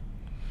like,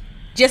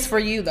 just for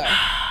you though.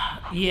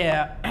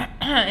 Yeah,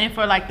 and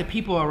for like the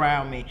people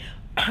around me.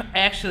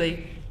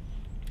 Actually,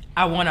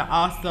 I want to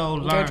also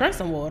learn. Go drink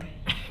some water.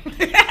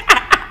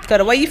 Cause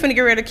the way you finna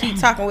get ready to keep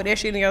talking with that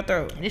shit in your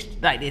throat.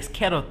 This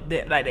kettle,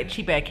 like that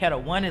cheap ass Kettle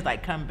One is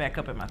like coming back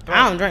up in my throat.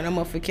 I don't drink no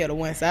more for Kettle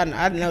One, so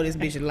I know this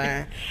bitch is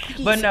lying.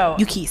 But no,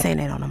 you keep saying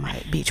that on the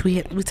mic, bitch.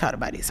 We talked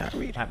about this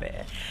already. My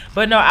bad.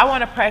 But no, I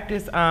want to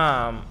practice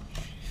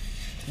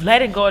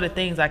letting go of the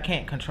things I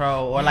can't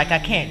control or like I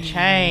can't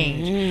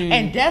change,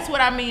 and that's what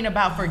I mean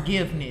about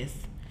forgiveness.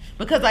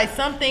 Because like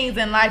some things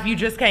in life you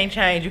just can't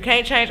change. You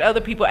can't change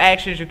other people's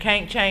actions. You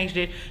can't change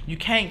it. You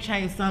can't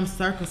change some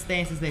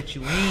circumstances that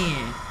you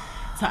in.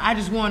 So I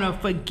just want to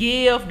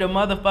forgive the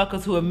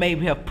motherfuckers who have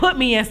maybe have put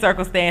me in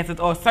circumstances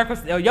or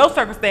your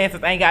circumstances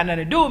ain't got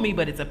nothing to do with me,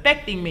 but it's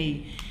affecting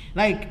me.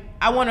 Like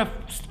I want to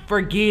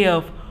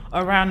forgive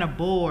around the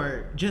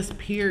board, just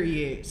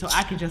period, so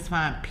I can just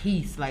find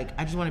peace. Like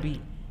I just want to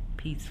be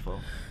peaceful.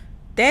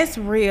 That's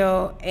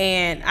real,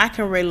 and I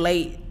can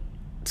relate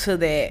to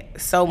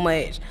that so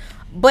much.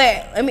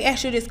 But let me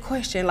ask you this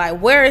question: like,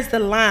 where is the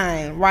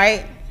line,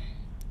 right?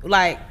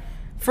 Like,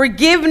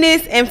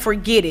 forgiveness and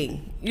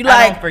forgetting. You like,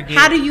 I don't forget.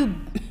 How do you?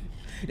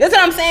 That's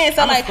what I'm saying.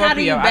 So, like, how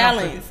do you Scorpio,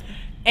 balance?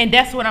 And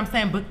that's what I'm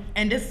saying. But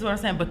and this is what I'm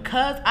saying,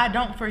 because I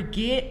don't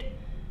forget,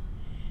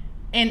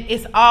 and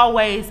it's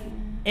always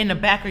in the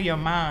back of your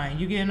mind.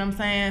 You get what I'm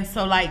saying?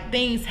 So like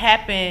things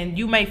happen,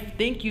 you may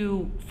think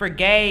you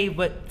forgave,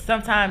 but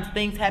sometimes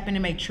things happen, it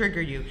may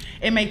trigger you.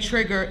 It may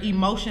trigger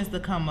emotions to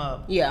come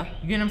up. Yeah.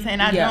 You get what I'm saying?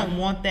 I don't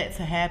want that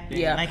to happen.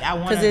 Yeah. Like I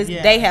want to. Because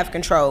they have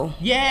control.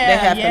 Yeah. They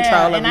have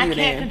control over and I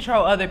can't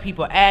control other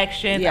people's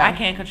actions. I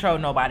can't control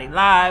nobody's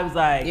lives.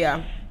 Like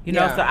you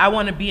know, so I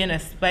want to be in a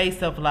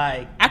space of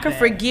like I can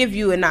forgive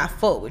you and not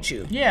fuck with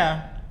you.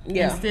 Yeah.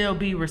 And still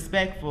be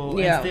respectful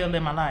and still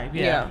live my life.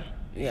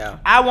 Yeah.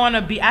 I want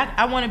to be.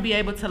 I want to be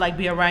able to like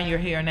be around your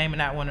hair name and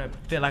not want to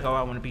feel like, oh,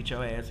 I want to beat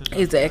your ass.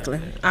 Exactly.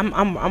 Like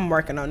I'm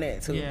working on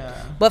that too. Yeah.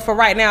 But for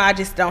right now, I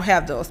just don't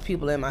have those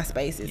people in my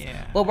spaces.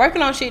 Yeah. But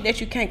working on shit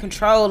that you can't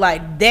control,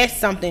 like that's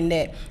something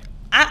that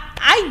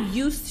I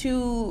used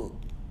to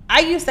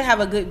have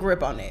a good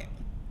grip on that.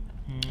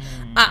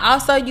 I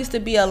also used to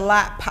be a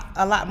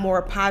lot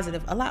more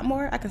positive. A lot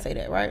more, I can say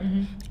that, right?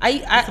 Mm-hmm.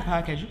 It's a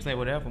podcast. You can say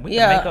whatever. We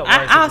can make up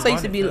words I also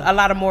used to be a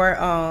lot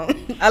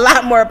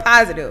more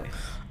positive.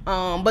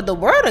 But the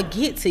world will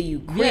get to you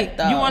quick,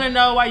 though. You want to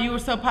know why you were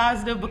so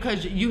positive?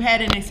 Because you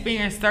hadn't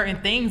experienced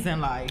certain things in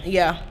life.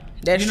 Yeah,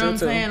 that's true too. You know what I'm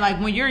saying? Like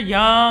when you're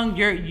young,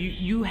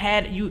 you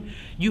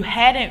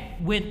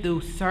hadn't went through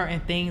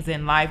certain things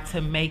in life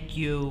to make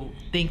you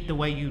think the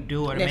way you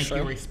do or to make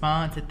you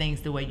respond to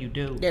things the way you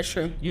do. That's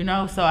true. You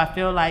know, so I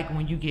feel like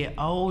when you get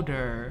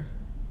older,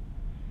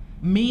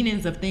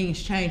 meanings of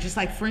things change. Just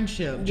like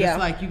friendship. Just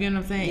like, you get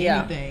what I'm saying?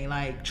 Anything.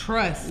 Like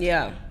trust.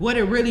 Yeah. What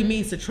it really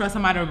means to trust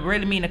somebody,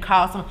 really mean to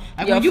call someone.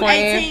 Like your when you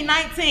friend. 18,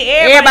 19,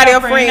 everybody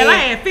your friend. And I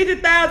had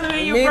 50,000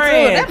 in your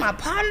friend. That's my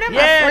partner, that's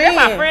my friend. That's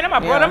my friend, that's my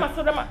brother, that's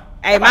my sister.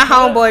 Hey, my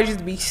homeboys used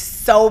to be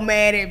so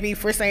mad at me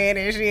for saying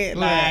that shit.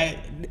 Like,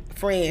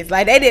 friends.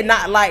 Like, they did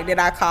not like that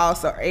I called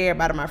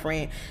everybody my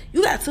friend.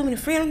 You got too many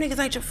friends. Them niggas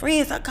ain't your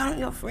friends. Stop calling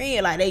your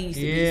friend. Like, they used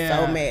to be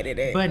so mad at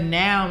that. But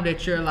now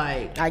that you're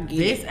like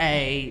this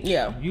age,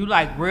 you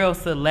like real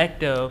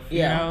selective,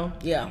 you know?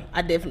 Yeah,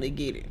 I definitely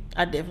get it.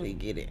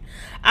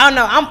 I don't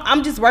know.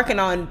 I'm just working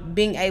on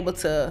being able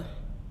to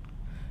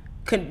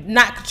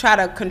not try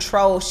to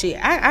control shit.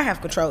 I have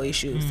control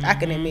issues. I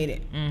can admit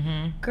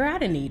it. Girl, I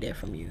didn't need that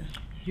from you.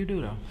 You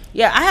do though.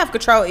 Yeah, I have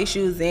control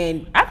issues,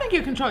 and I think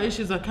your control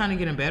issues are kind of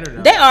getting better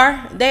though.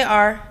 They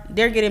are.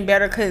 They're getting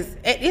better because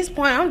at this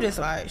point, I'm just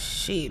like,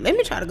 shit. Let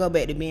me try to go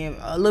back to being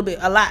a little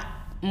bit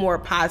more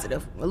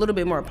positive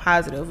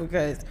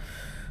because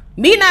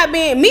me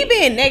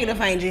being negative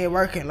ain't just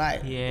working.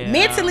 Like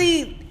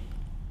mentally.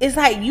 It's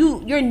like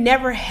you're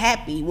never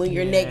happy when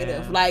you're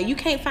negative. Like you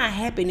can't find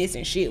happiness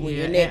and shit when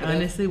you're negative. And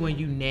honestly, when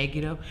you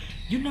negative,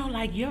 you know,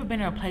 like you ever been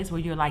in a place where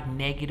you're like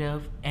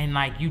negative and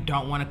like you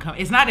don't want to come.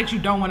 It's not that you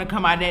don't want to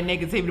come out of that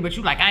negativity, but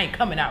you like I ain't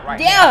coming out right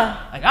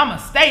now. Like I'm gonna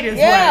stay this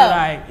way.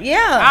 Like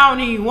I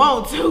don't even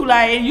want to.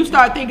 Like and you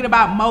start thinking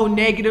about more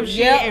negative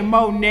shit and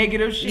more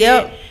negative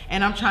shit.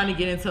 And I'm trying to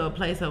get into a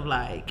place of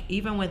like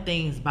even when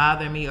things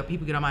bother me or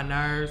people get on my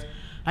nerves.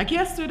 Like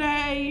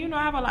yesterday, you know,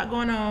 I have a lot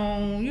going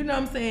on. You know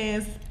what I'm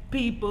saying?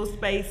 People,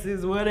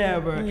 spaces,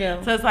 whatever. Yeah.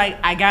 So it's like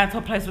I got into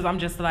a place where I'm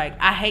just like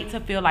I hate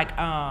to feel like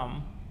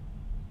out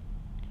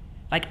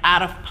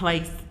of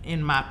place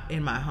in my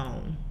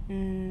home.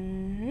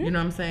 You know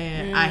what I'm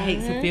saying? I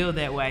hate to feel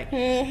that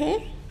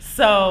way.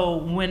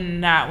 So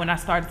when I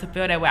started to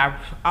feel that way, I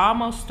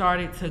almost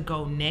started to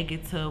go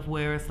negative,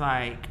 where it's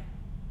like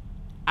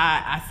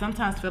I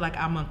sometimes feel like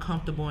I'm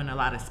uncomfortable in a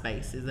lot of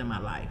spaces in my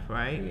life,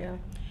 right? Yeah.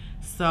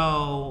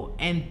 So,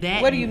 and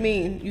that. What do you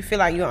mean? You feel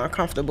like you're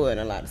uncomfortable in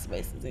a lot of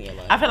spaces in your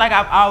life? I feel like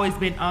I've always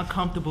been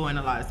uncomfortable in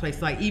a lot of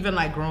spaces. Like, even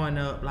like growing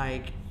up,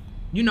 like,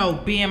 you know,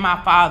 being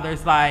my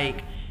father's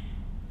like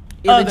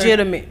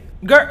illegitimate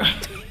girl.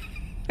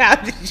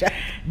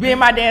 Being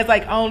my dad's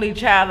like only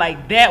child,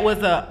 like that was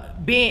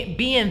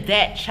being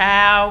that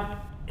child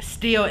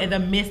still in the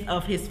midst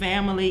of his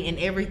family and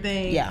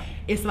everything. Yeah,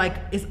 it's like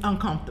it's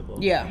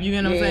uncomfortable. Yeah, you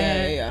know what I'm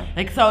saying? Yeah.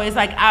 Like, so it's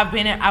like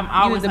I'm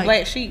always the like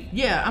black sheep.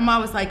 Yeah, I'm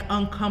always like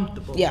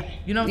uncomfortable. Yeah,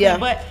 you know what I'm saying?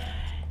 But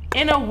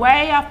in a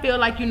way, I feel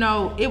like, you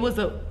know, it was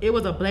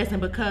a blessing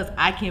because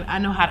I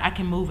know how I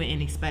can move in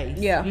any space.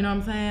 Yeah, you know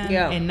what I'm saying?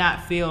 Yeah, and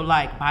not feel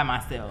like by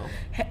myself.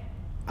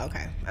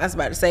 Okay, I was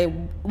about to say,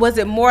 was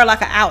it more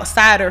like an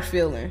outsider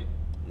feeling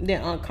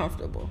than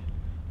uncomfortable?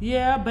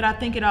 Yeah, but I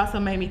think it also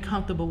made me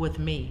comfortable with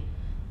me.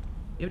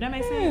 If that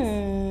makes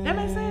sense. That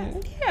makes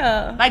sense.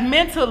 Yeah. Like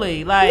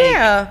mentally, like.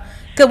 Yeah.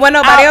 Cause when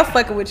nobody else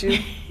fucking with you.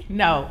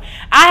 My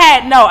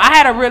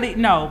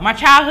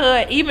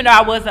childhood, even though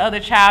I was the other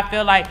child, I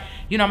feel like,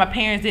 you know, my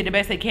parents did the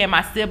best they can.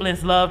 My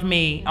siblings loved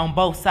me on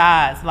both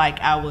sides. Like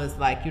I was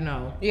like, you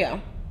know. Yeah.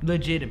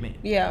 Legitimate.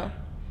 Yeah.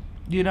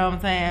 You know what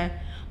I'm saying?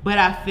 But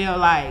I feel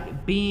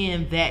like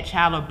being that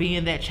child or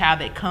being that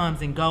child that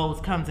comes and goes,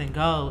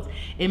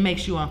 it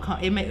makes you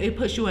it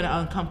puts you in an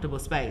uncomfortable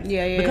space.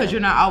 Yeah. Because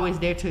you're not always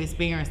there to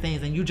experience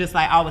things, and you just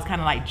like always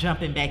kind of like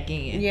jumping back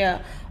in.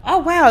 Yeah. Oh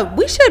wow,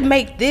 we should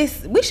make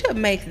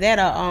that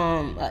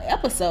a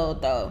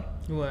episode though.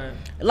 What?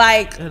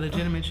 Like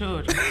illegitimate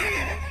children.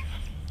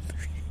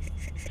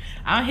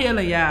 I'm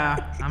healing,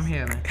 y'all. I'm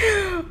healing.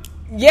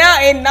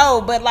 Yeah and no,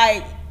 but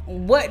like.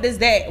 What is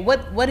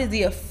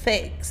the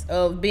effects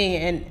of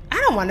being an, I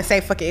don't want to say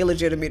fucking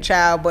illegitimate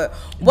child, but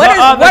what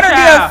are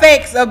the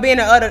effects of being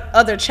an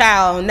other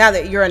child now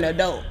that you're an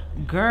adult?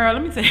 Girl,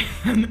 let me tell you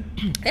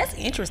something. That's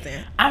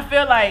interesting. I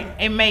feel like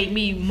it made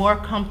me more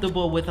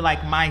comfortable with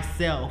like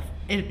myself,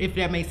 if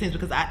that makes sense,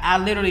 because I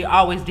literally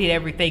always did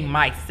everything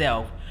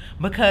myself,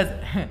 because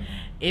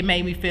it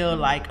made me feel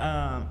like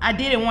I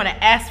didn't want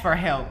to ask for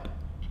help,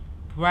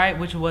 right?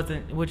 Which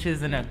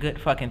isn't a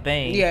good fucking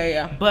thing.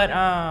 Yeah. But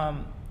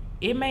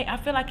I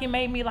feel like it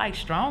made me like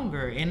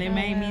stronger, and it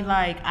made me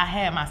like I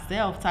had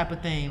myself type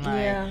of thing,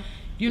 like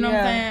you know what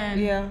I'm saying?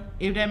 Yeah.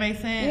 If that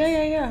makes sense.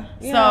 Yeah.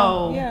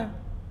 So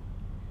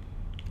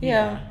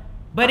yeah.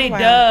 But it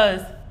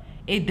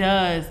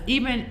does.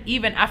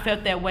 Even I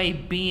felt that way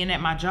being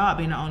at my job,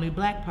 being the only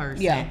black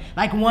person. Yeah.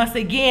 Like once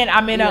again,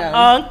 I'm in an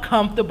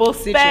uncomfortable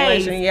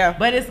space. Yeah.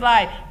 But it's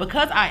like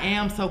because I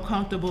am so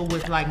comfortable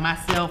with like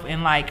myself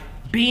and like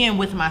being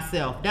with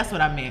myself. That's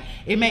what I meant.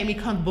 It made me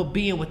comfortable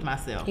being with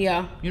myself.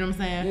 Yeah. You know what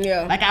I'm saying?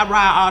 Yeah. Like I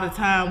ride all the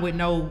time with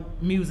no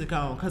music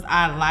on because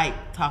I like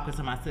talking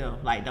to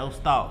myself, like those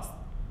thoughts.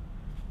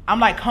 I'm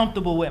like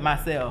comfortable with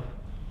myself.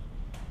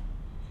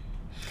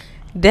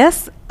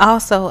 That's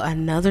also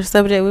another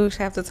subject we would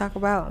have to talk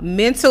about.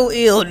 Mental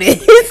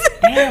illness.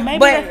 Damn, maybe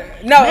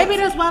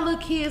that's why little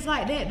kids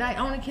like that. Like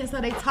only kids so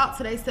they talk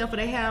to themselves, or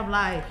they have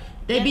like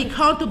they be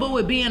comfortable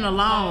with being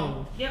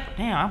alone. Yep.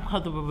 Damn, I'm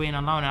comfortable with being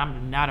alone, and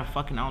I'm not a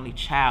fucking only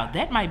child.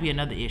 That might be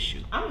another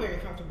issue. I'm very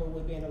comfortable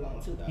with being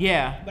alone too, though.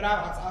 Yeah. But I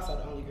was also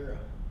the only girl.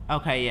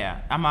 Okay,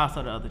 yeah. I'm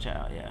also the other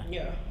child, yeah.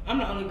 Yeah. I'm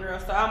the only girl,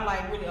 so I'm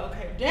like really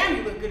okay. Damn,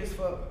 you look good as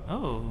fuck.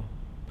 Oh,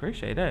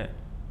 appreciate that.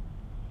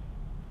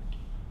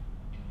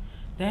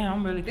 Damn,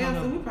 I'm really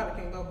comfortable. Damn, so we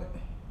probably can't go back.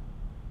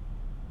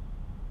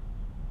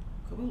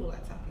 Cause we look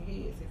like talking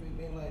heads if we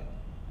been like.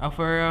 Oh,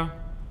 for real? A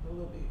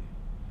little bit.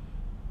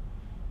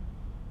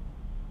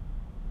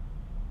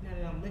 Now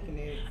that I'm looking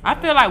at it. I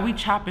feel like we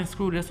chop and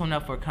screw this one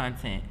up for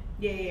content.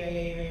 Yeah.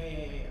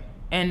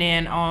 And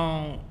then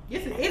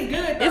it's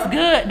good though. It's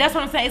good. That's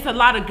what I'm saying. It's a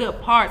lot of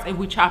good parts if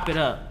we chop it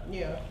up.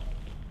 Yeah.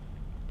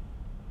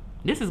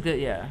 This is good,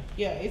 yeah.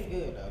 Yeah, it's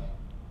good though.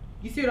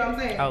 You see what I'm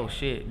saying? Oh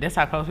shit. That's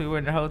how close we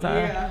were the whole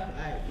time? Yeah.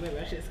 Like maybe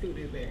I should scoot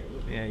this back a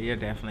little bit. Yeah, you're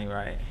definitely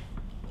right.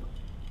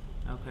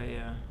 Okay,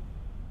 yeah.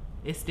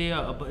 It's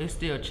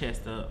still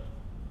chest up.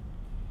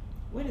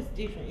 What is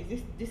different?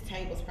 Is this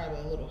table's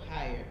probably a little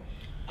higher.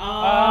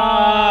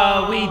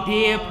 Oh, we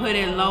did put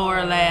it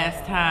lower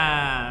last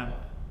time.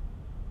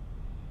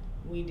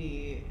 We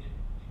did.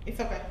 It's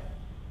okay.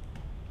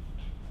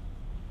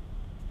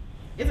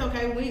 It's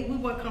okay. We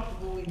weren't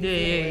comfortable with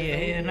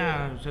this. Yeah.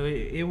 No, so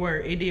it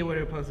worked. It did what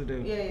it was supposed to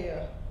do.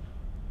 Yeah.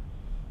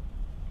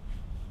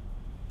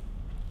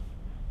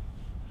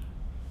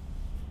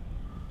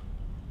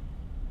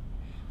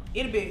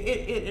 It'll be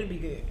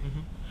good.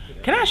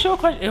 Mm-hmm. Can I ask you a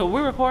question? Are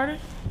we recording?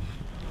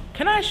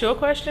 Can I ask you a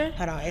question?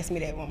 Hold on, ask me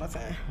that one more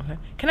time. Okay.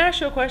 Can I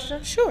ask you a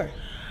question? Sure.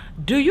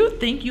 Do you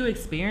think you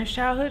experienced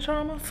childhood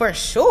trauma? For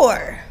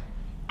sure.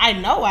 I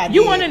know I did.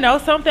 You want to know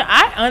something?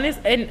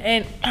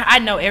 And I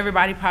know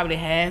everybody probably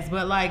has,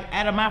 but like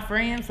out of my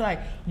friends, like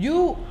I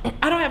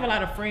don't have a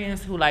lot of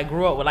friends who like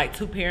grew up with like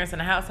two parents in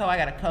the household. I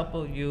got a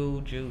couple,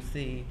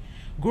 Juicy,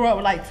 grew up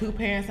with like two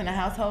parents in the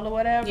household or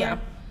whatever.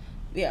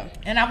 Yeah.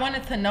 And I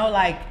wanted to know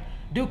like,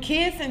 Do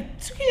kids in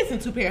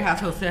two-parent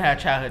households still have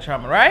childhood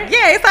trauma, right?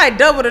 Yeah, it's like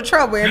double the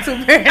trouble in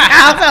two-parent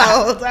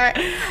households,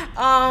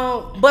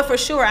 right? But for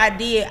sure I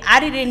did. I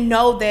didn't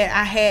know that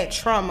I had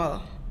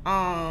trauma.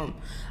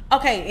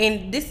 Okay,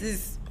 and this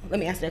is,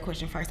 let me answer that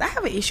question first. I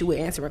have an issue with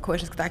answering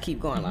questions because I keep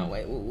going a long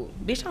way.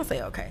 Bitch, don't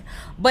say okay.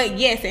 But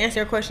yes, to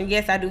answer your question,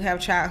 yes, I do have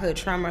childhood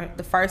trauma.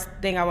 The first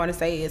thing I want to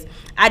say is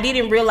I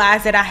didn't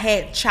realize that I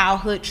had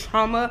childhood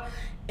trauma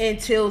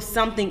until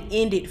something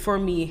ended for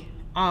me.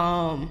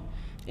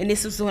 And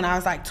this was when I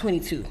was like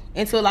 22.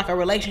 Until like a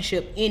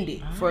relationship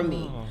ended for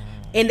me.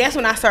 And that's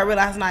when I started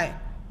realizing like,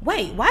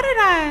 wait, why did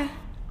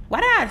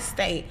I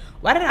stay?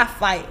 Why did I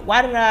fight?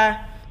 Why did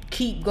I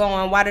keep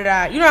going? Why did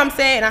I, you know what I'm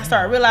saying? And I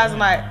started realizing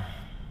like,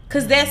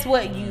 cause that's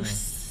what you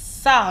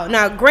saw.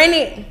 Now,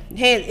 granted,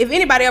 if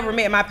anybody ever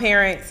met my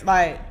parents,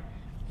 like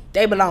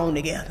they belong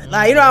together.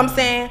 Like, you know what I'm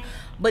saying?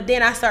 But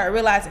then I started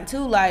realizing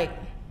too, like,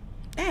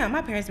 damn,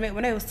 my parents met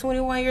when they was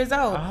 21 years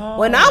old.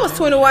 When I was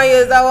 21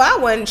 years old, I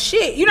wasn't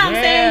shit. You know what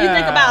I'm saying? You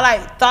think about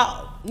like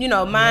thought, you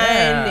know,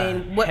 mind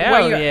and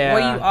where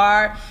you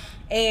are,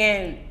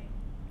 and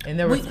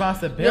the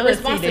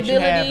responsibility that you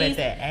have at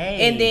that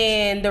age, and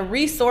then the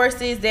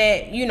resources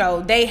that you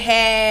know they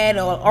had,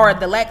 or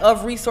the lack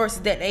of resources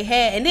that they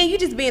had, and then you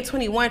just being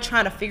 21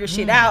 trying to figure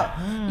shit out.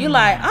 You're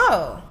like,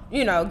 oh,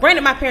 you know.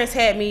 Granted, my parents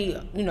had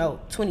me, you know,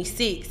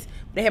 26.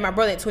 They had my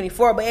brother at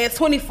 24, but at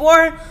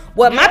 24,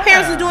 what my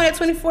parents was doing at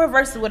 24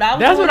 versus what I was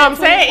doing at 24. That's what I'm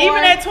saying.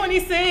 Even at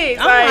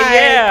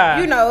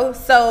 26, you know,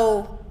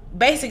 so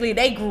basically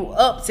they grew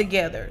up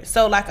together.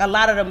 So like a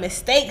lot of the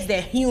mistakes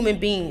that human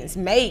beings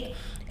make,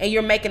 and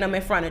you're making them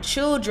in front of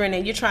children,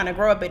 and you're trying to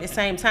grow up at the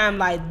same time,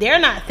 like they're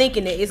not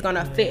thinking that it's gonna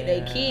affect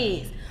their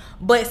kids.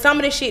 But some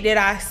of the shit that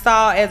I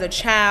saw as a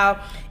child,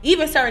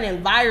 even certain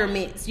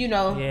environments, you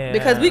know,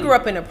 because we grew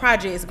up in the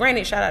projects.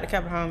 Granted, shout out to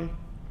Capitol Home.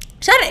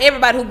 Shout out to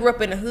everybody who grew up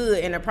in the hood,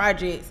 in the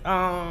projects.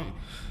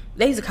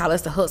 They used to call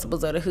us the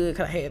Huxtables of the hood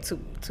because I had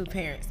two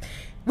parents.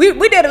 We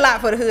did a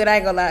lot for the hood, I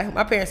ain't gonna lie.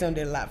 My parents did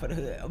a lot for the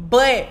hood.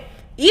 But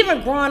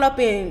even growing up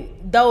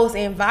in those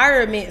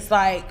environments,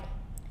 like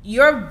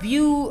your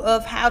view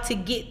of how to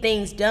get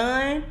things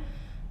done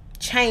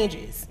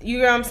changes. You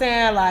know what I'm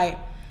saying? Like,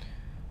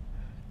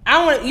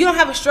 you don't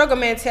have a struggle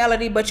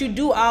mentality, but you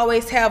do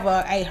always have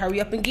a, hey,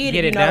 hurry up and get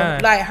it, you know,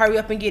 done. Like hurry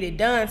up and get it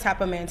done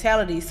type of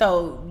mentality.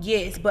 So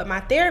yes, but my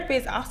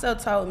therapist also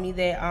told me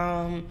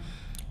that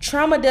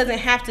trauma doesn't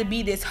have to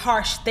be this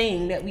harsh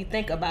thing that we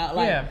think about.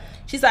 Like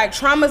she's like,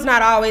 trauma's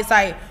not always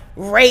like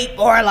rape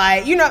or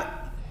like, you know,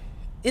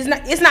 it's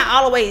not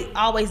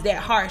always that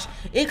harsh.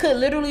 It could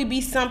literally be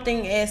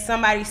something as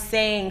somebody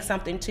saying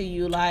something to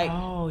you, like,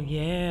 oh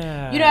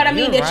yeah, you know what I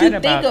mean, that you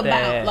think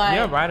about. Like,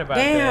 you're right about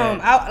that.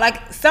 Damn,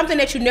 like something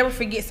that you never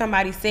forget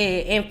somebody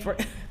said,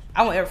 and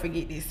I won't ever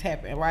forget this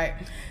happened, right?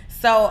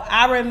 So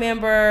I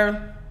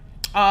remember,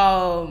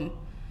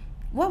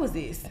 what was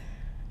this?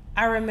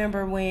 I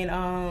remember when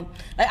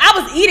like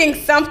I was eating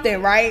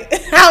something, right?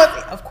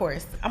 Of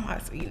course, I'm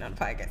also eating on the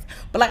podcast,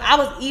 but like I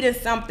was eating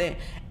something,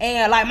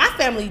 and like my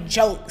family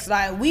jokes,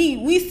 like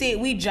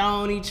we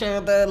joan each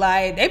other,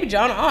 like they be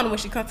joning on when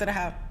she comes to the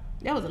house.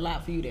 That was a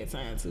lot for you that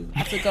time too.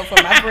 I took up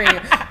for my friend,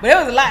 but it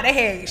was a lot they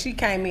had. She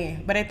came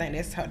in, but they think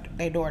that's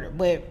their daughter.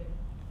 But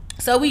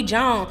so we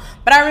joan.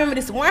 But I remember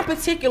this one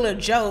particular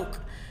joke.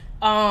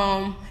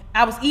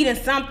 I was eating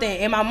something,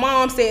 and my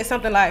mom said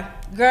something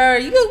like, girl,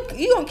 you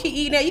gonna keep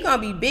eating that, you gonna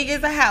be big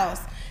as a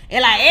house.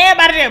 And like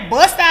everybody just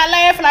bust out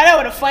laughing, like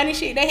that was the funny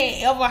shit they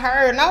had ever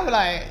heard. And I was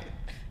like,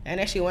 and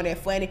that shit wasn't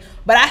that funny.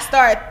 But I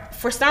started,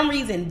 for some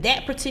reason,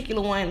 that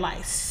particular one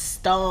like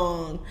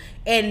stung.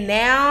 And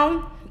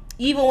now,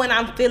 even when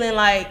I'm feeling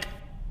like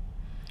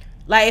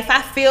if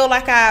I feel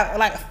like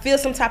I feel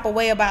some type of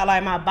way about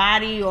like my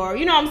body, or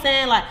you know what I'm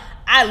saying, like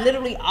I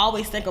literally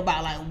always think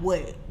about like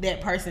what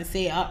that person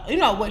said, you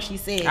know, what she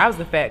said. I was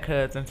a fat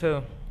cousin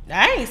too.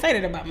 I ain't say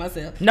that about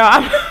myself. No,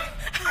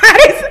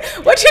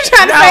 what you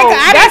trying to say?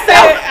 I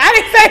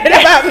didn't say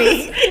that about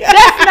me.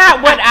 That's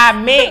not what I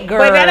meant, girl.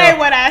 But that ain't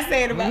what I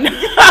said about you.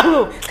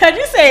 Cause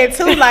you said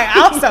too, like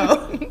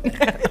also.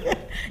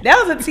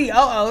 That was a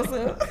TOO.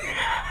 So.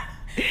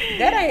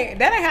 That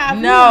ain't how I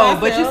feel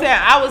myself. But you said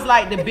I was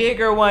like the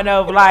bigger one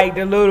of like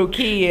the little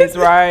kids,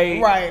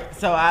 right? Right.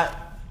 So I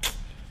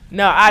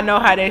know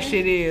how that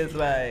shit is.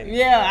 Like,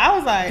 yeah, I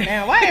was like,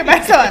 damn, why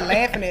everybody started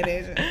laughing at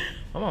that shit?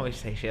 I'm always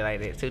say shit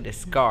like that to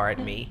discard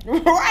me.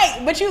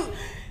 Right, but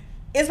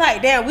it's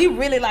like, damn, we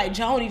really like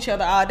joan each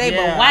other all day,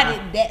 but why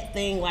did that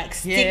thing like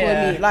stick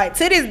with me? Like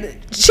to this,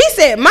 she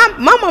said, my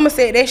mama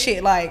said that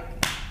shit like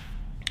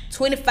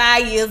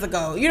 25 years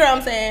ago. You know what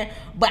I'm saying?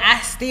 But I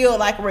still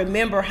like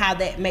remember how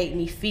that made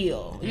me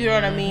feel. You know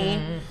what I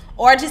mean?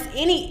 Or just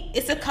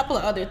it's a couple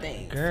of other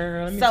things.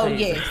 Girl, let me so tell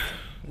you.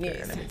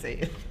 Yes. Let me tell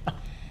you.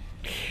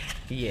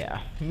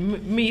 Yeah,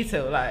 me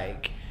too.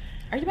 Like,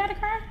 are you about to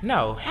cry?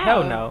 No,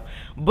 hell no.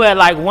 But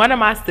like one of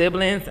my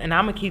siblings, and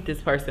I'm gonna keep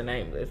this person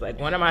nameless. Like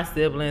one of my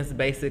siblings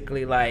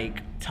basically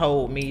like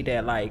told me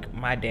that like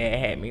my dad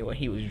had me when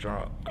he was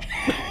drunk.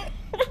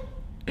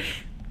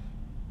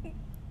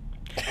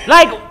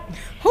 Like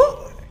who?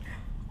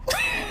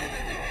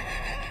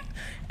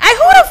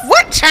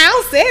 What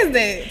child says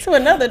that to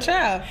another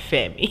child?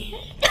 Femi.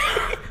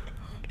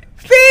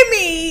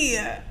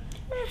 Femi.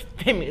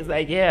 Femi was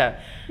like, yeah.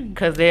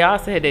 Because they all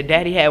said that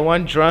daddy had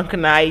one drunk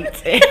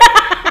night. Damn,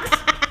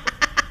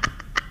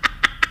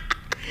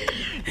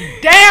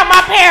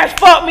 my parents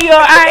fucked me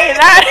up.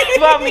 I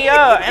fucked me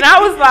up. And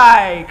I was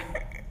like,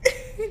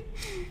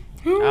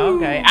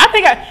 okay.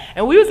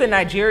 And we was in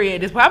Nigeria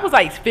at this point. I was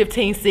like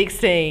 15,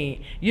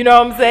 16. You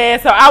know what I'm saying?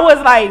 So I was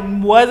like,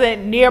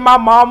 wasn't near my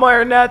mama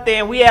or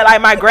nothing. We had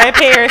like my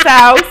grandparents'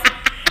 house.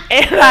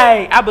 And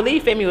like, I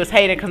believe Femi was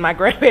hating because my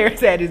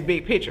grandparents had this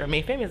big picture of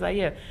me. Femi was like,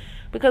 yeah.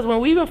 Because when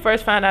we even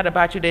first found out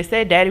about you, they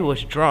said daddy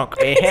was drunk.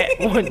 They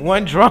had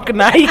one drunk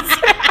night.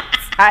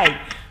 Like,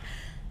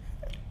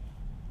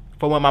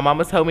 for when my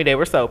mama told me they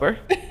were sober.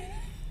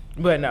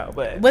 But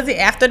was it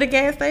after the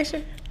gas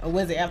station? Or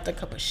was it after a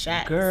couple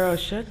shots? Girl,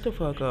 shut the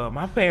fuck up.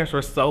 My parents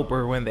were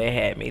sober when they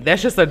had me.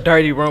 That's just a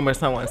dirty rumor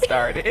someone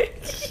started.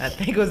 I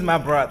think it was my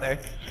brother.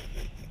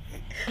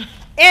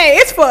 Hey,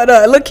 it's fucked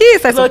up. Little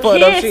kids say some fucked up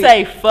shit. Little kids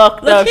say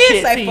fucked up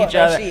shit to each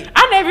other.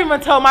 I never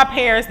even told my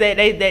parents that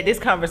this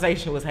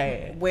conversation was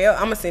had. Well,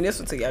 I'm going to send this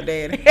one to your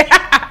daddy.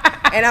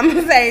 And I'm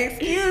going to say,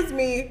 excuse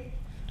me,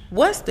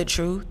 what's the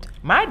truth?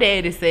 My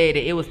daddy said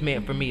that it was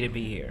meant for me to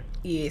be here.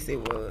 Yes,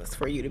 it was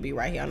for you to be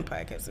right here on the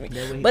podcast with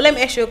me. But let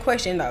me ask you a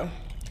question, though.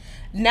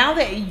 Now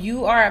that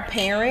you are a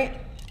parent,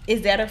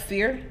 is that a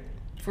fear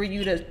for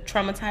you to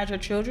traumatize your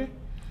children?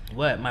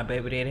 What, my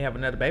baby daddy have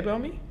another baby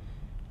on me?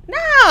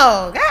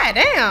 No,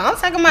 goddamn. I'm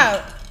talking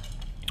about.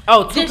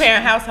 Oh,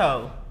 two-parent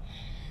household.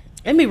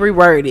 Let me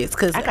reword this,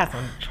 cause I got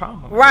some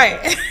trauma.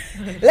 Right.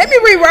 Let me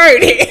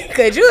reword it,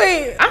 cause you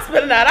ain't. I'm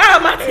spilling out all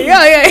my tea.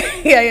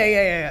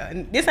 Yeah.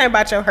 This ain't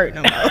about your hurt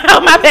no more.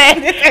 Oh, my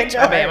bad. This ain't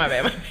your hurt. My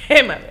bad.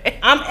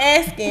 I'm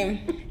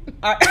asking,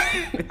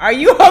 are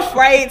you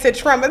afraid to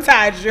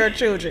traumatize your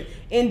children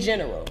in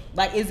general?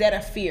 Like, is that a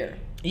fear?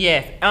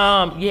 Yes,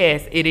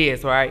 yes, it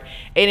is, right?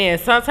 And then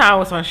sometimes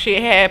when some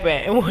shit happen,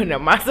 and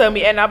when my son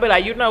be, and I'll be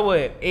like, you know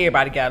what?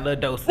 Everybody got a little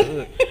dose of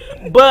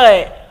it.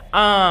 But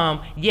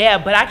yeah,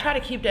 but I try to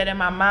keep that in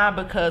my mind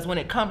because when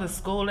it comes to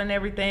school and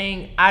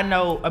everything, I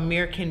know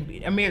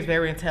Amir's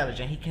very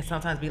intelligent. He can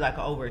sometimes be like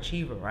an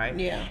overachiever, right?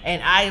 Yeah.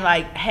 And I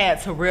like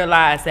had to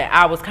realize that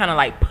I was kind of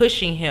like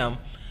pushing him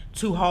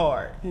too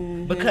hard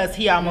because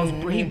he almost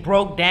he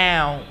broke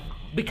down.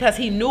 Because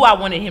he knew I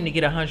wanted him to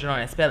get 100 on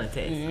that spelling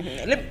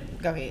test.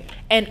 Go ahead.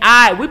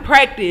 And we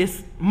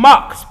practiced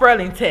mock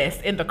spelling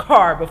tests in the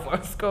car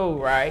before school,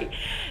 right?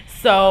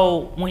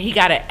 So when he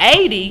got an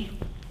 80,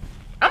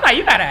 I'm like,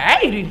 you got an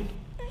 80?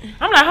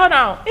 I'm like, hold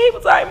on. He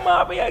was like,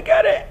 Mommy, I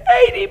got an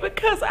 80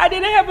 because I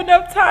didn't have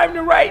enough time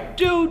to write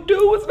do.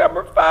 Do was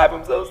number 5.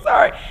 I'm so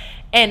sorry.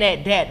 And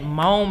at that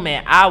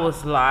moment, I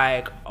was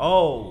like,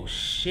 oh,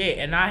 shit.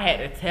 And I had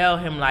to tell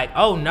him, like,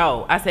 oh,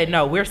 no. I said,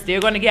 no, we're still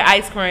going to get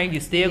ice cream.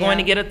 You're still going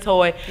to get a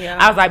toy. Yeah.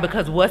 I was like,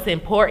 because what's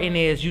important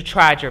is you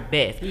tried your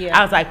best. Yeah.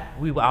 I was like,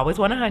 we will always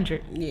want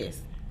 100.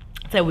 Yes.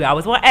 I said, we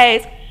always want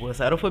A's. We'll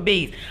settle for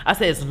B's. I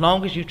said, as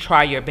long as you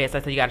try your best.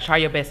 I said, you got to try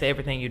your best at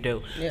everything you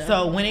do. Yeah.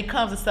 So when it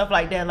comes to stuff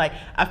like that, like,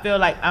 I feel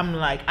like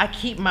I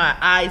keep my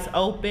eyes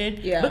open.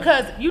 Yeah.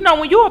 Because, you know,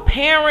 when you're a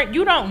parent,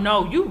 you don't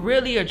know. You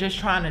really are just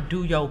trying to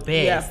do your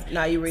best. Yeah.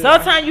 No, you really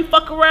sometimes you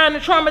fuck around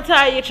and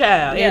traumatize your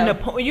child. Yeah.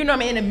 You know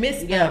what I mean? In the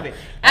midst of it.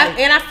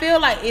 And I feel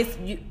like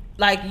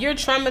you're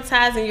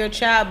traumatizing your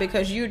child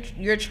because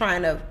you're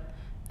trying to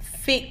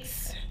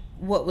fix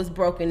what was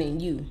broken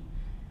in you.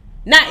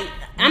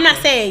 I'm not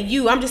saying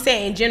you. I'm just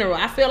saying in general.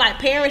 I feel like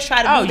parents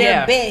try to do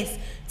their best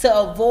to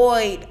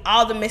avoid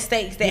all the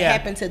mistakes that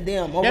happen to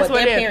them or what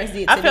their parents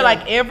did to them. I feel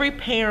like every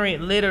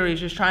parent literally is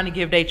just trying to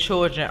give their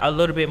children a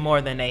little bit more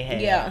than they had.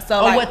 Yeah.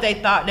 So or what they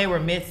thought they were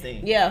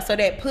missing. Yeah. So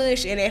that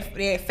push and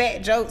that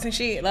fat jokes and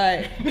shit,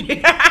 like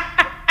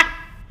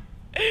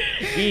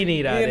you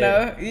need all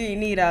that. You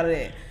need all of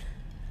that.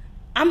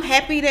 I'm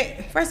happy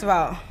that, first of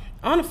all,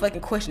 I want to fucking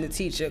question the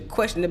teacher,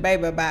 question the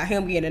baby about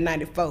him getting a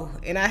 94.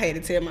 And I had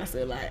to tell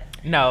myself, like...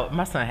 No,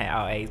 my son had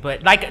all A's.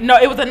 But, like, no,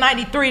 it was a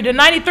 93. The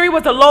 93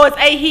 was the lowest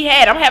A he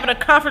had. I'm having a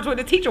conference with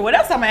the teacher. What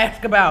else I'm going to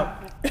ask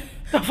about?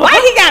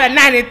 Why he got a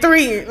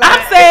 93?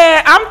 Like,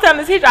 I'm telling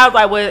the teacher, I was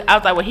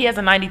like, well, he has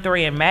a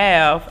 93 in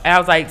math. And I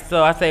was like,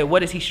 so I said,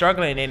 what is he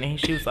struggling in? And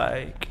she was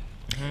like...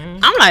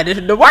 I'm like,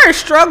 the word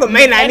struggle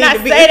may not need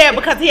to be. And I say that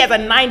because he has a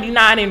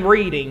 99 in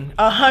reading,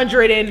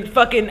 100 in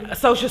fucking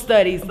social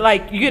studies.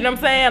 Like, you get what I'm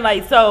saying?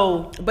 Like,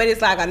 so. But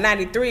it's like a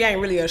 93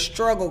 ain't really a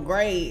struggle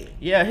grade.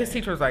 Yeah, his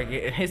teacher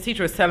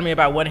was telling me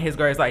about one of his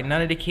grades. Like,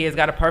 none of the kids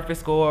got a perfect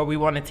score. We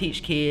want to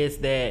teach kids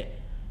that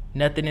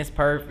nothing is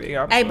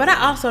perfect. Hey, but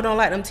I also don't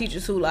like them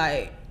teachers who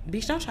like,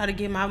 bitch, don't try to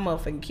give my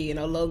motherfucking kid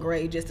no low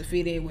grade just to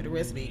fit in with the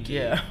rest of the kids.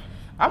 Yeah.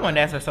 I wanted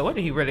to ask her, so what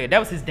did he really... That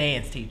was his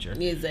dance teacher.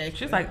 Exactly.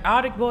 She's like,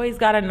 all the boys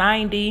got a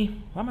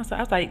 90. I was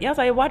like,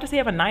 why does he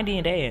have a 90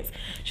 in dance?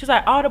 She's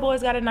like, all the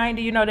boys got a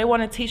 90. You know, they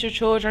want to teach their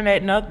children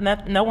that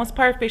no one's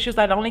perfect. She was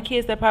like, the only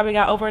kids that probably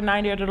got over a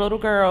 90 are the little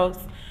girls.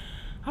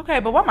 Okay,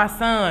 but why my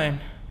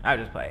son? I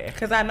just play it.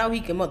 Because I know he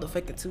can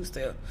motherfucking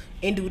two-step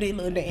and do that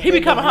little dance. He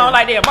be coming home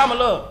like that. Mama,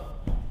 look.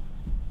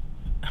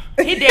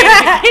 He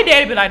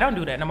daddy be like, don't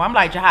do that no more. I'm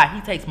like, Jahai,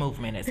 he takes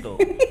movement at school.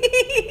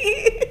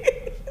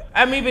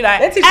 I mean, be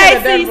like, ACC.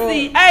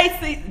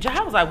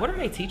 Jahai was like, what are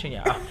they teaching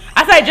y'all?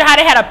 I said, Jahai,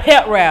 they had a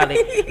pep rally.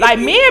 Like,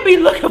 men be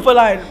looking for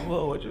like,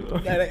 whoa, what you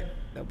doing?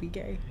 Don't be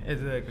gay.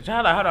 Exactly.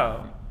 Jahai like, hold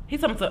on. He's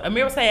something to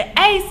Amir was saying,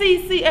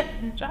 ACC.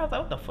 Jahai was like,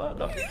 what the fuck?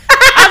 I was like,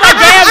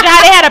 damn,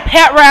 Jahai, they had a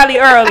pep rally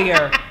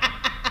earlier.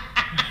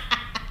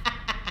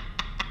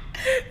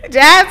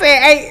 Jahai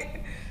said,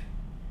 hey,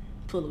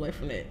 pull away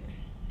from that.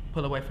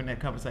 Pull away from that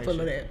conversation.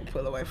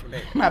 Pull away from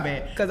that. My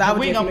bad. Because I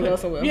was going to go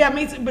somewhere. Yeah,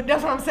 me too. But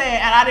that's what I'm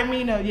saying. And I didn't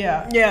mean to,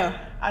 Yeah.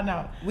 I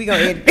know. We going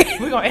to edit that.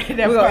 We going to edit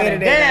that.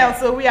 Damn,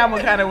 so we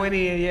almost kind of went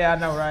in. Yeah, I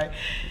know, right?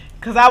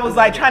 Because I was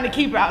like trying to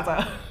keep it. I was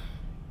like,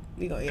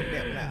 we going to edit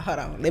that one out. Hold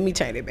on. Let me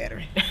change that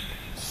battery.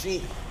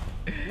 Shit.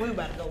 We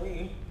about to go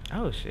in.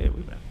 Oh, shit.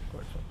 We about to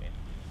record for a minute.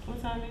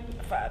 What time is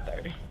it?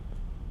 5:30.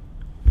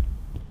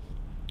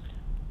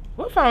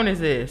 What phone is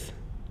this?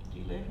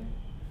 11.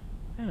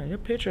 Yeah, your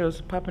picture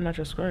is popping out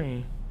your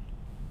screen.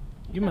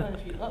 You must.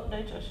 If you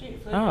update your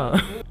shit. So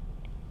oh.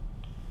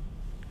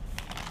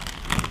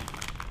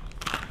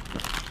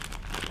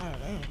 Oh,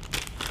 damn.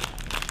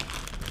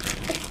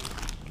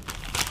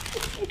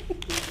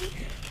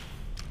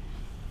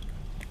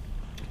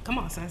 Come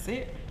on,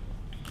 Sunset.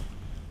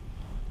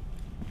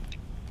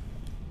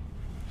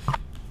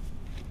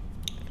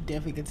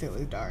 Definitely can tell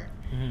it's dark.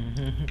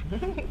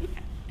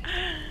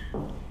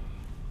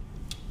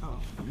 Oh.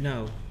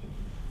 No.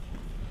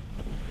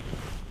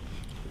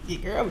 Your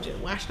girl just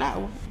washed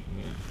out.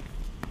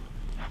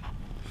 Yeah.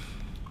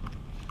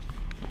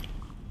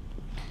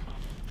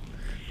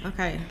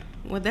 Okay.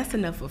 Well, that's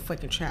enough of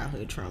fucking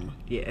childhood trauma.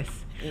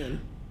 Yes.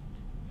 And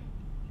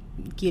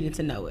getting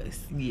to know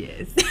us.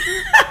 Yes.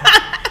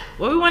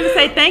 Well, we want to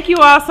say thank you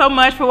all so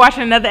much for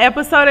watching another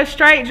episode of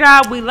Straight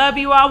Job. We love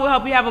you all. We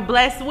hope you have a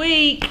blessed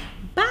week.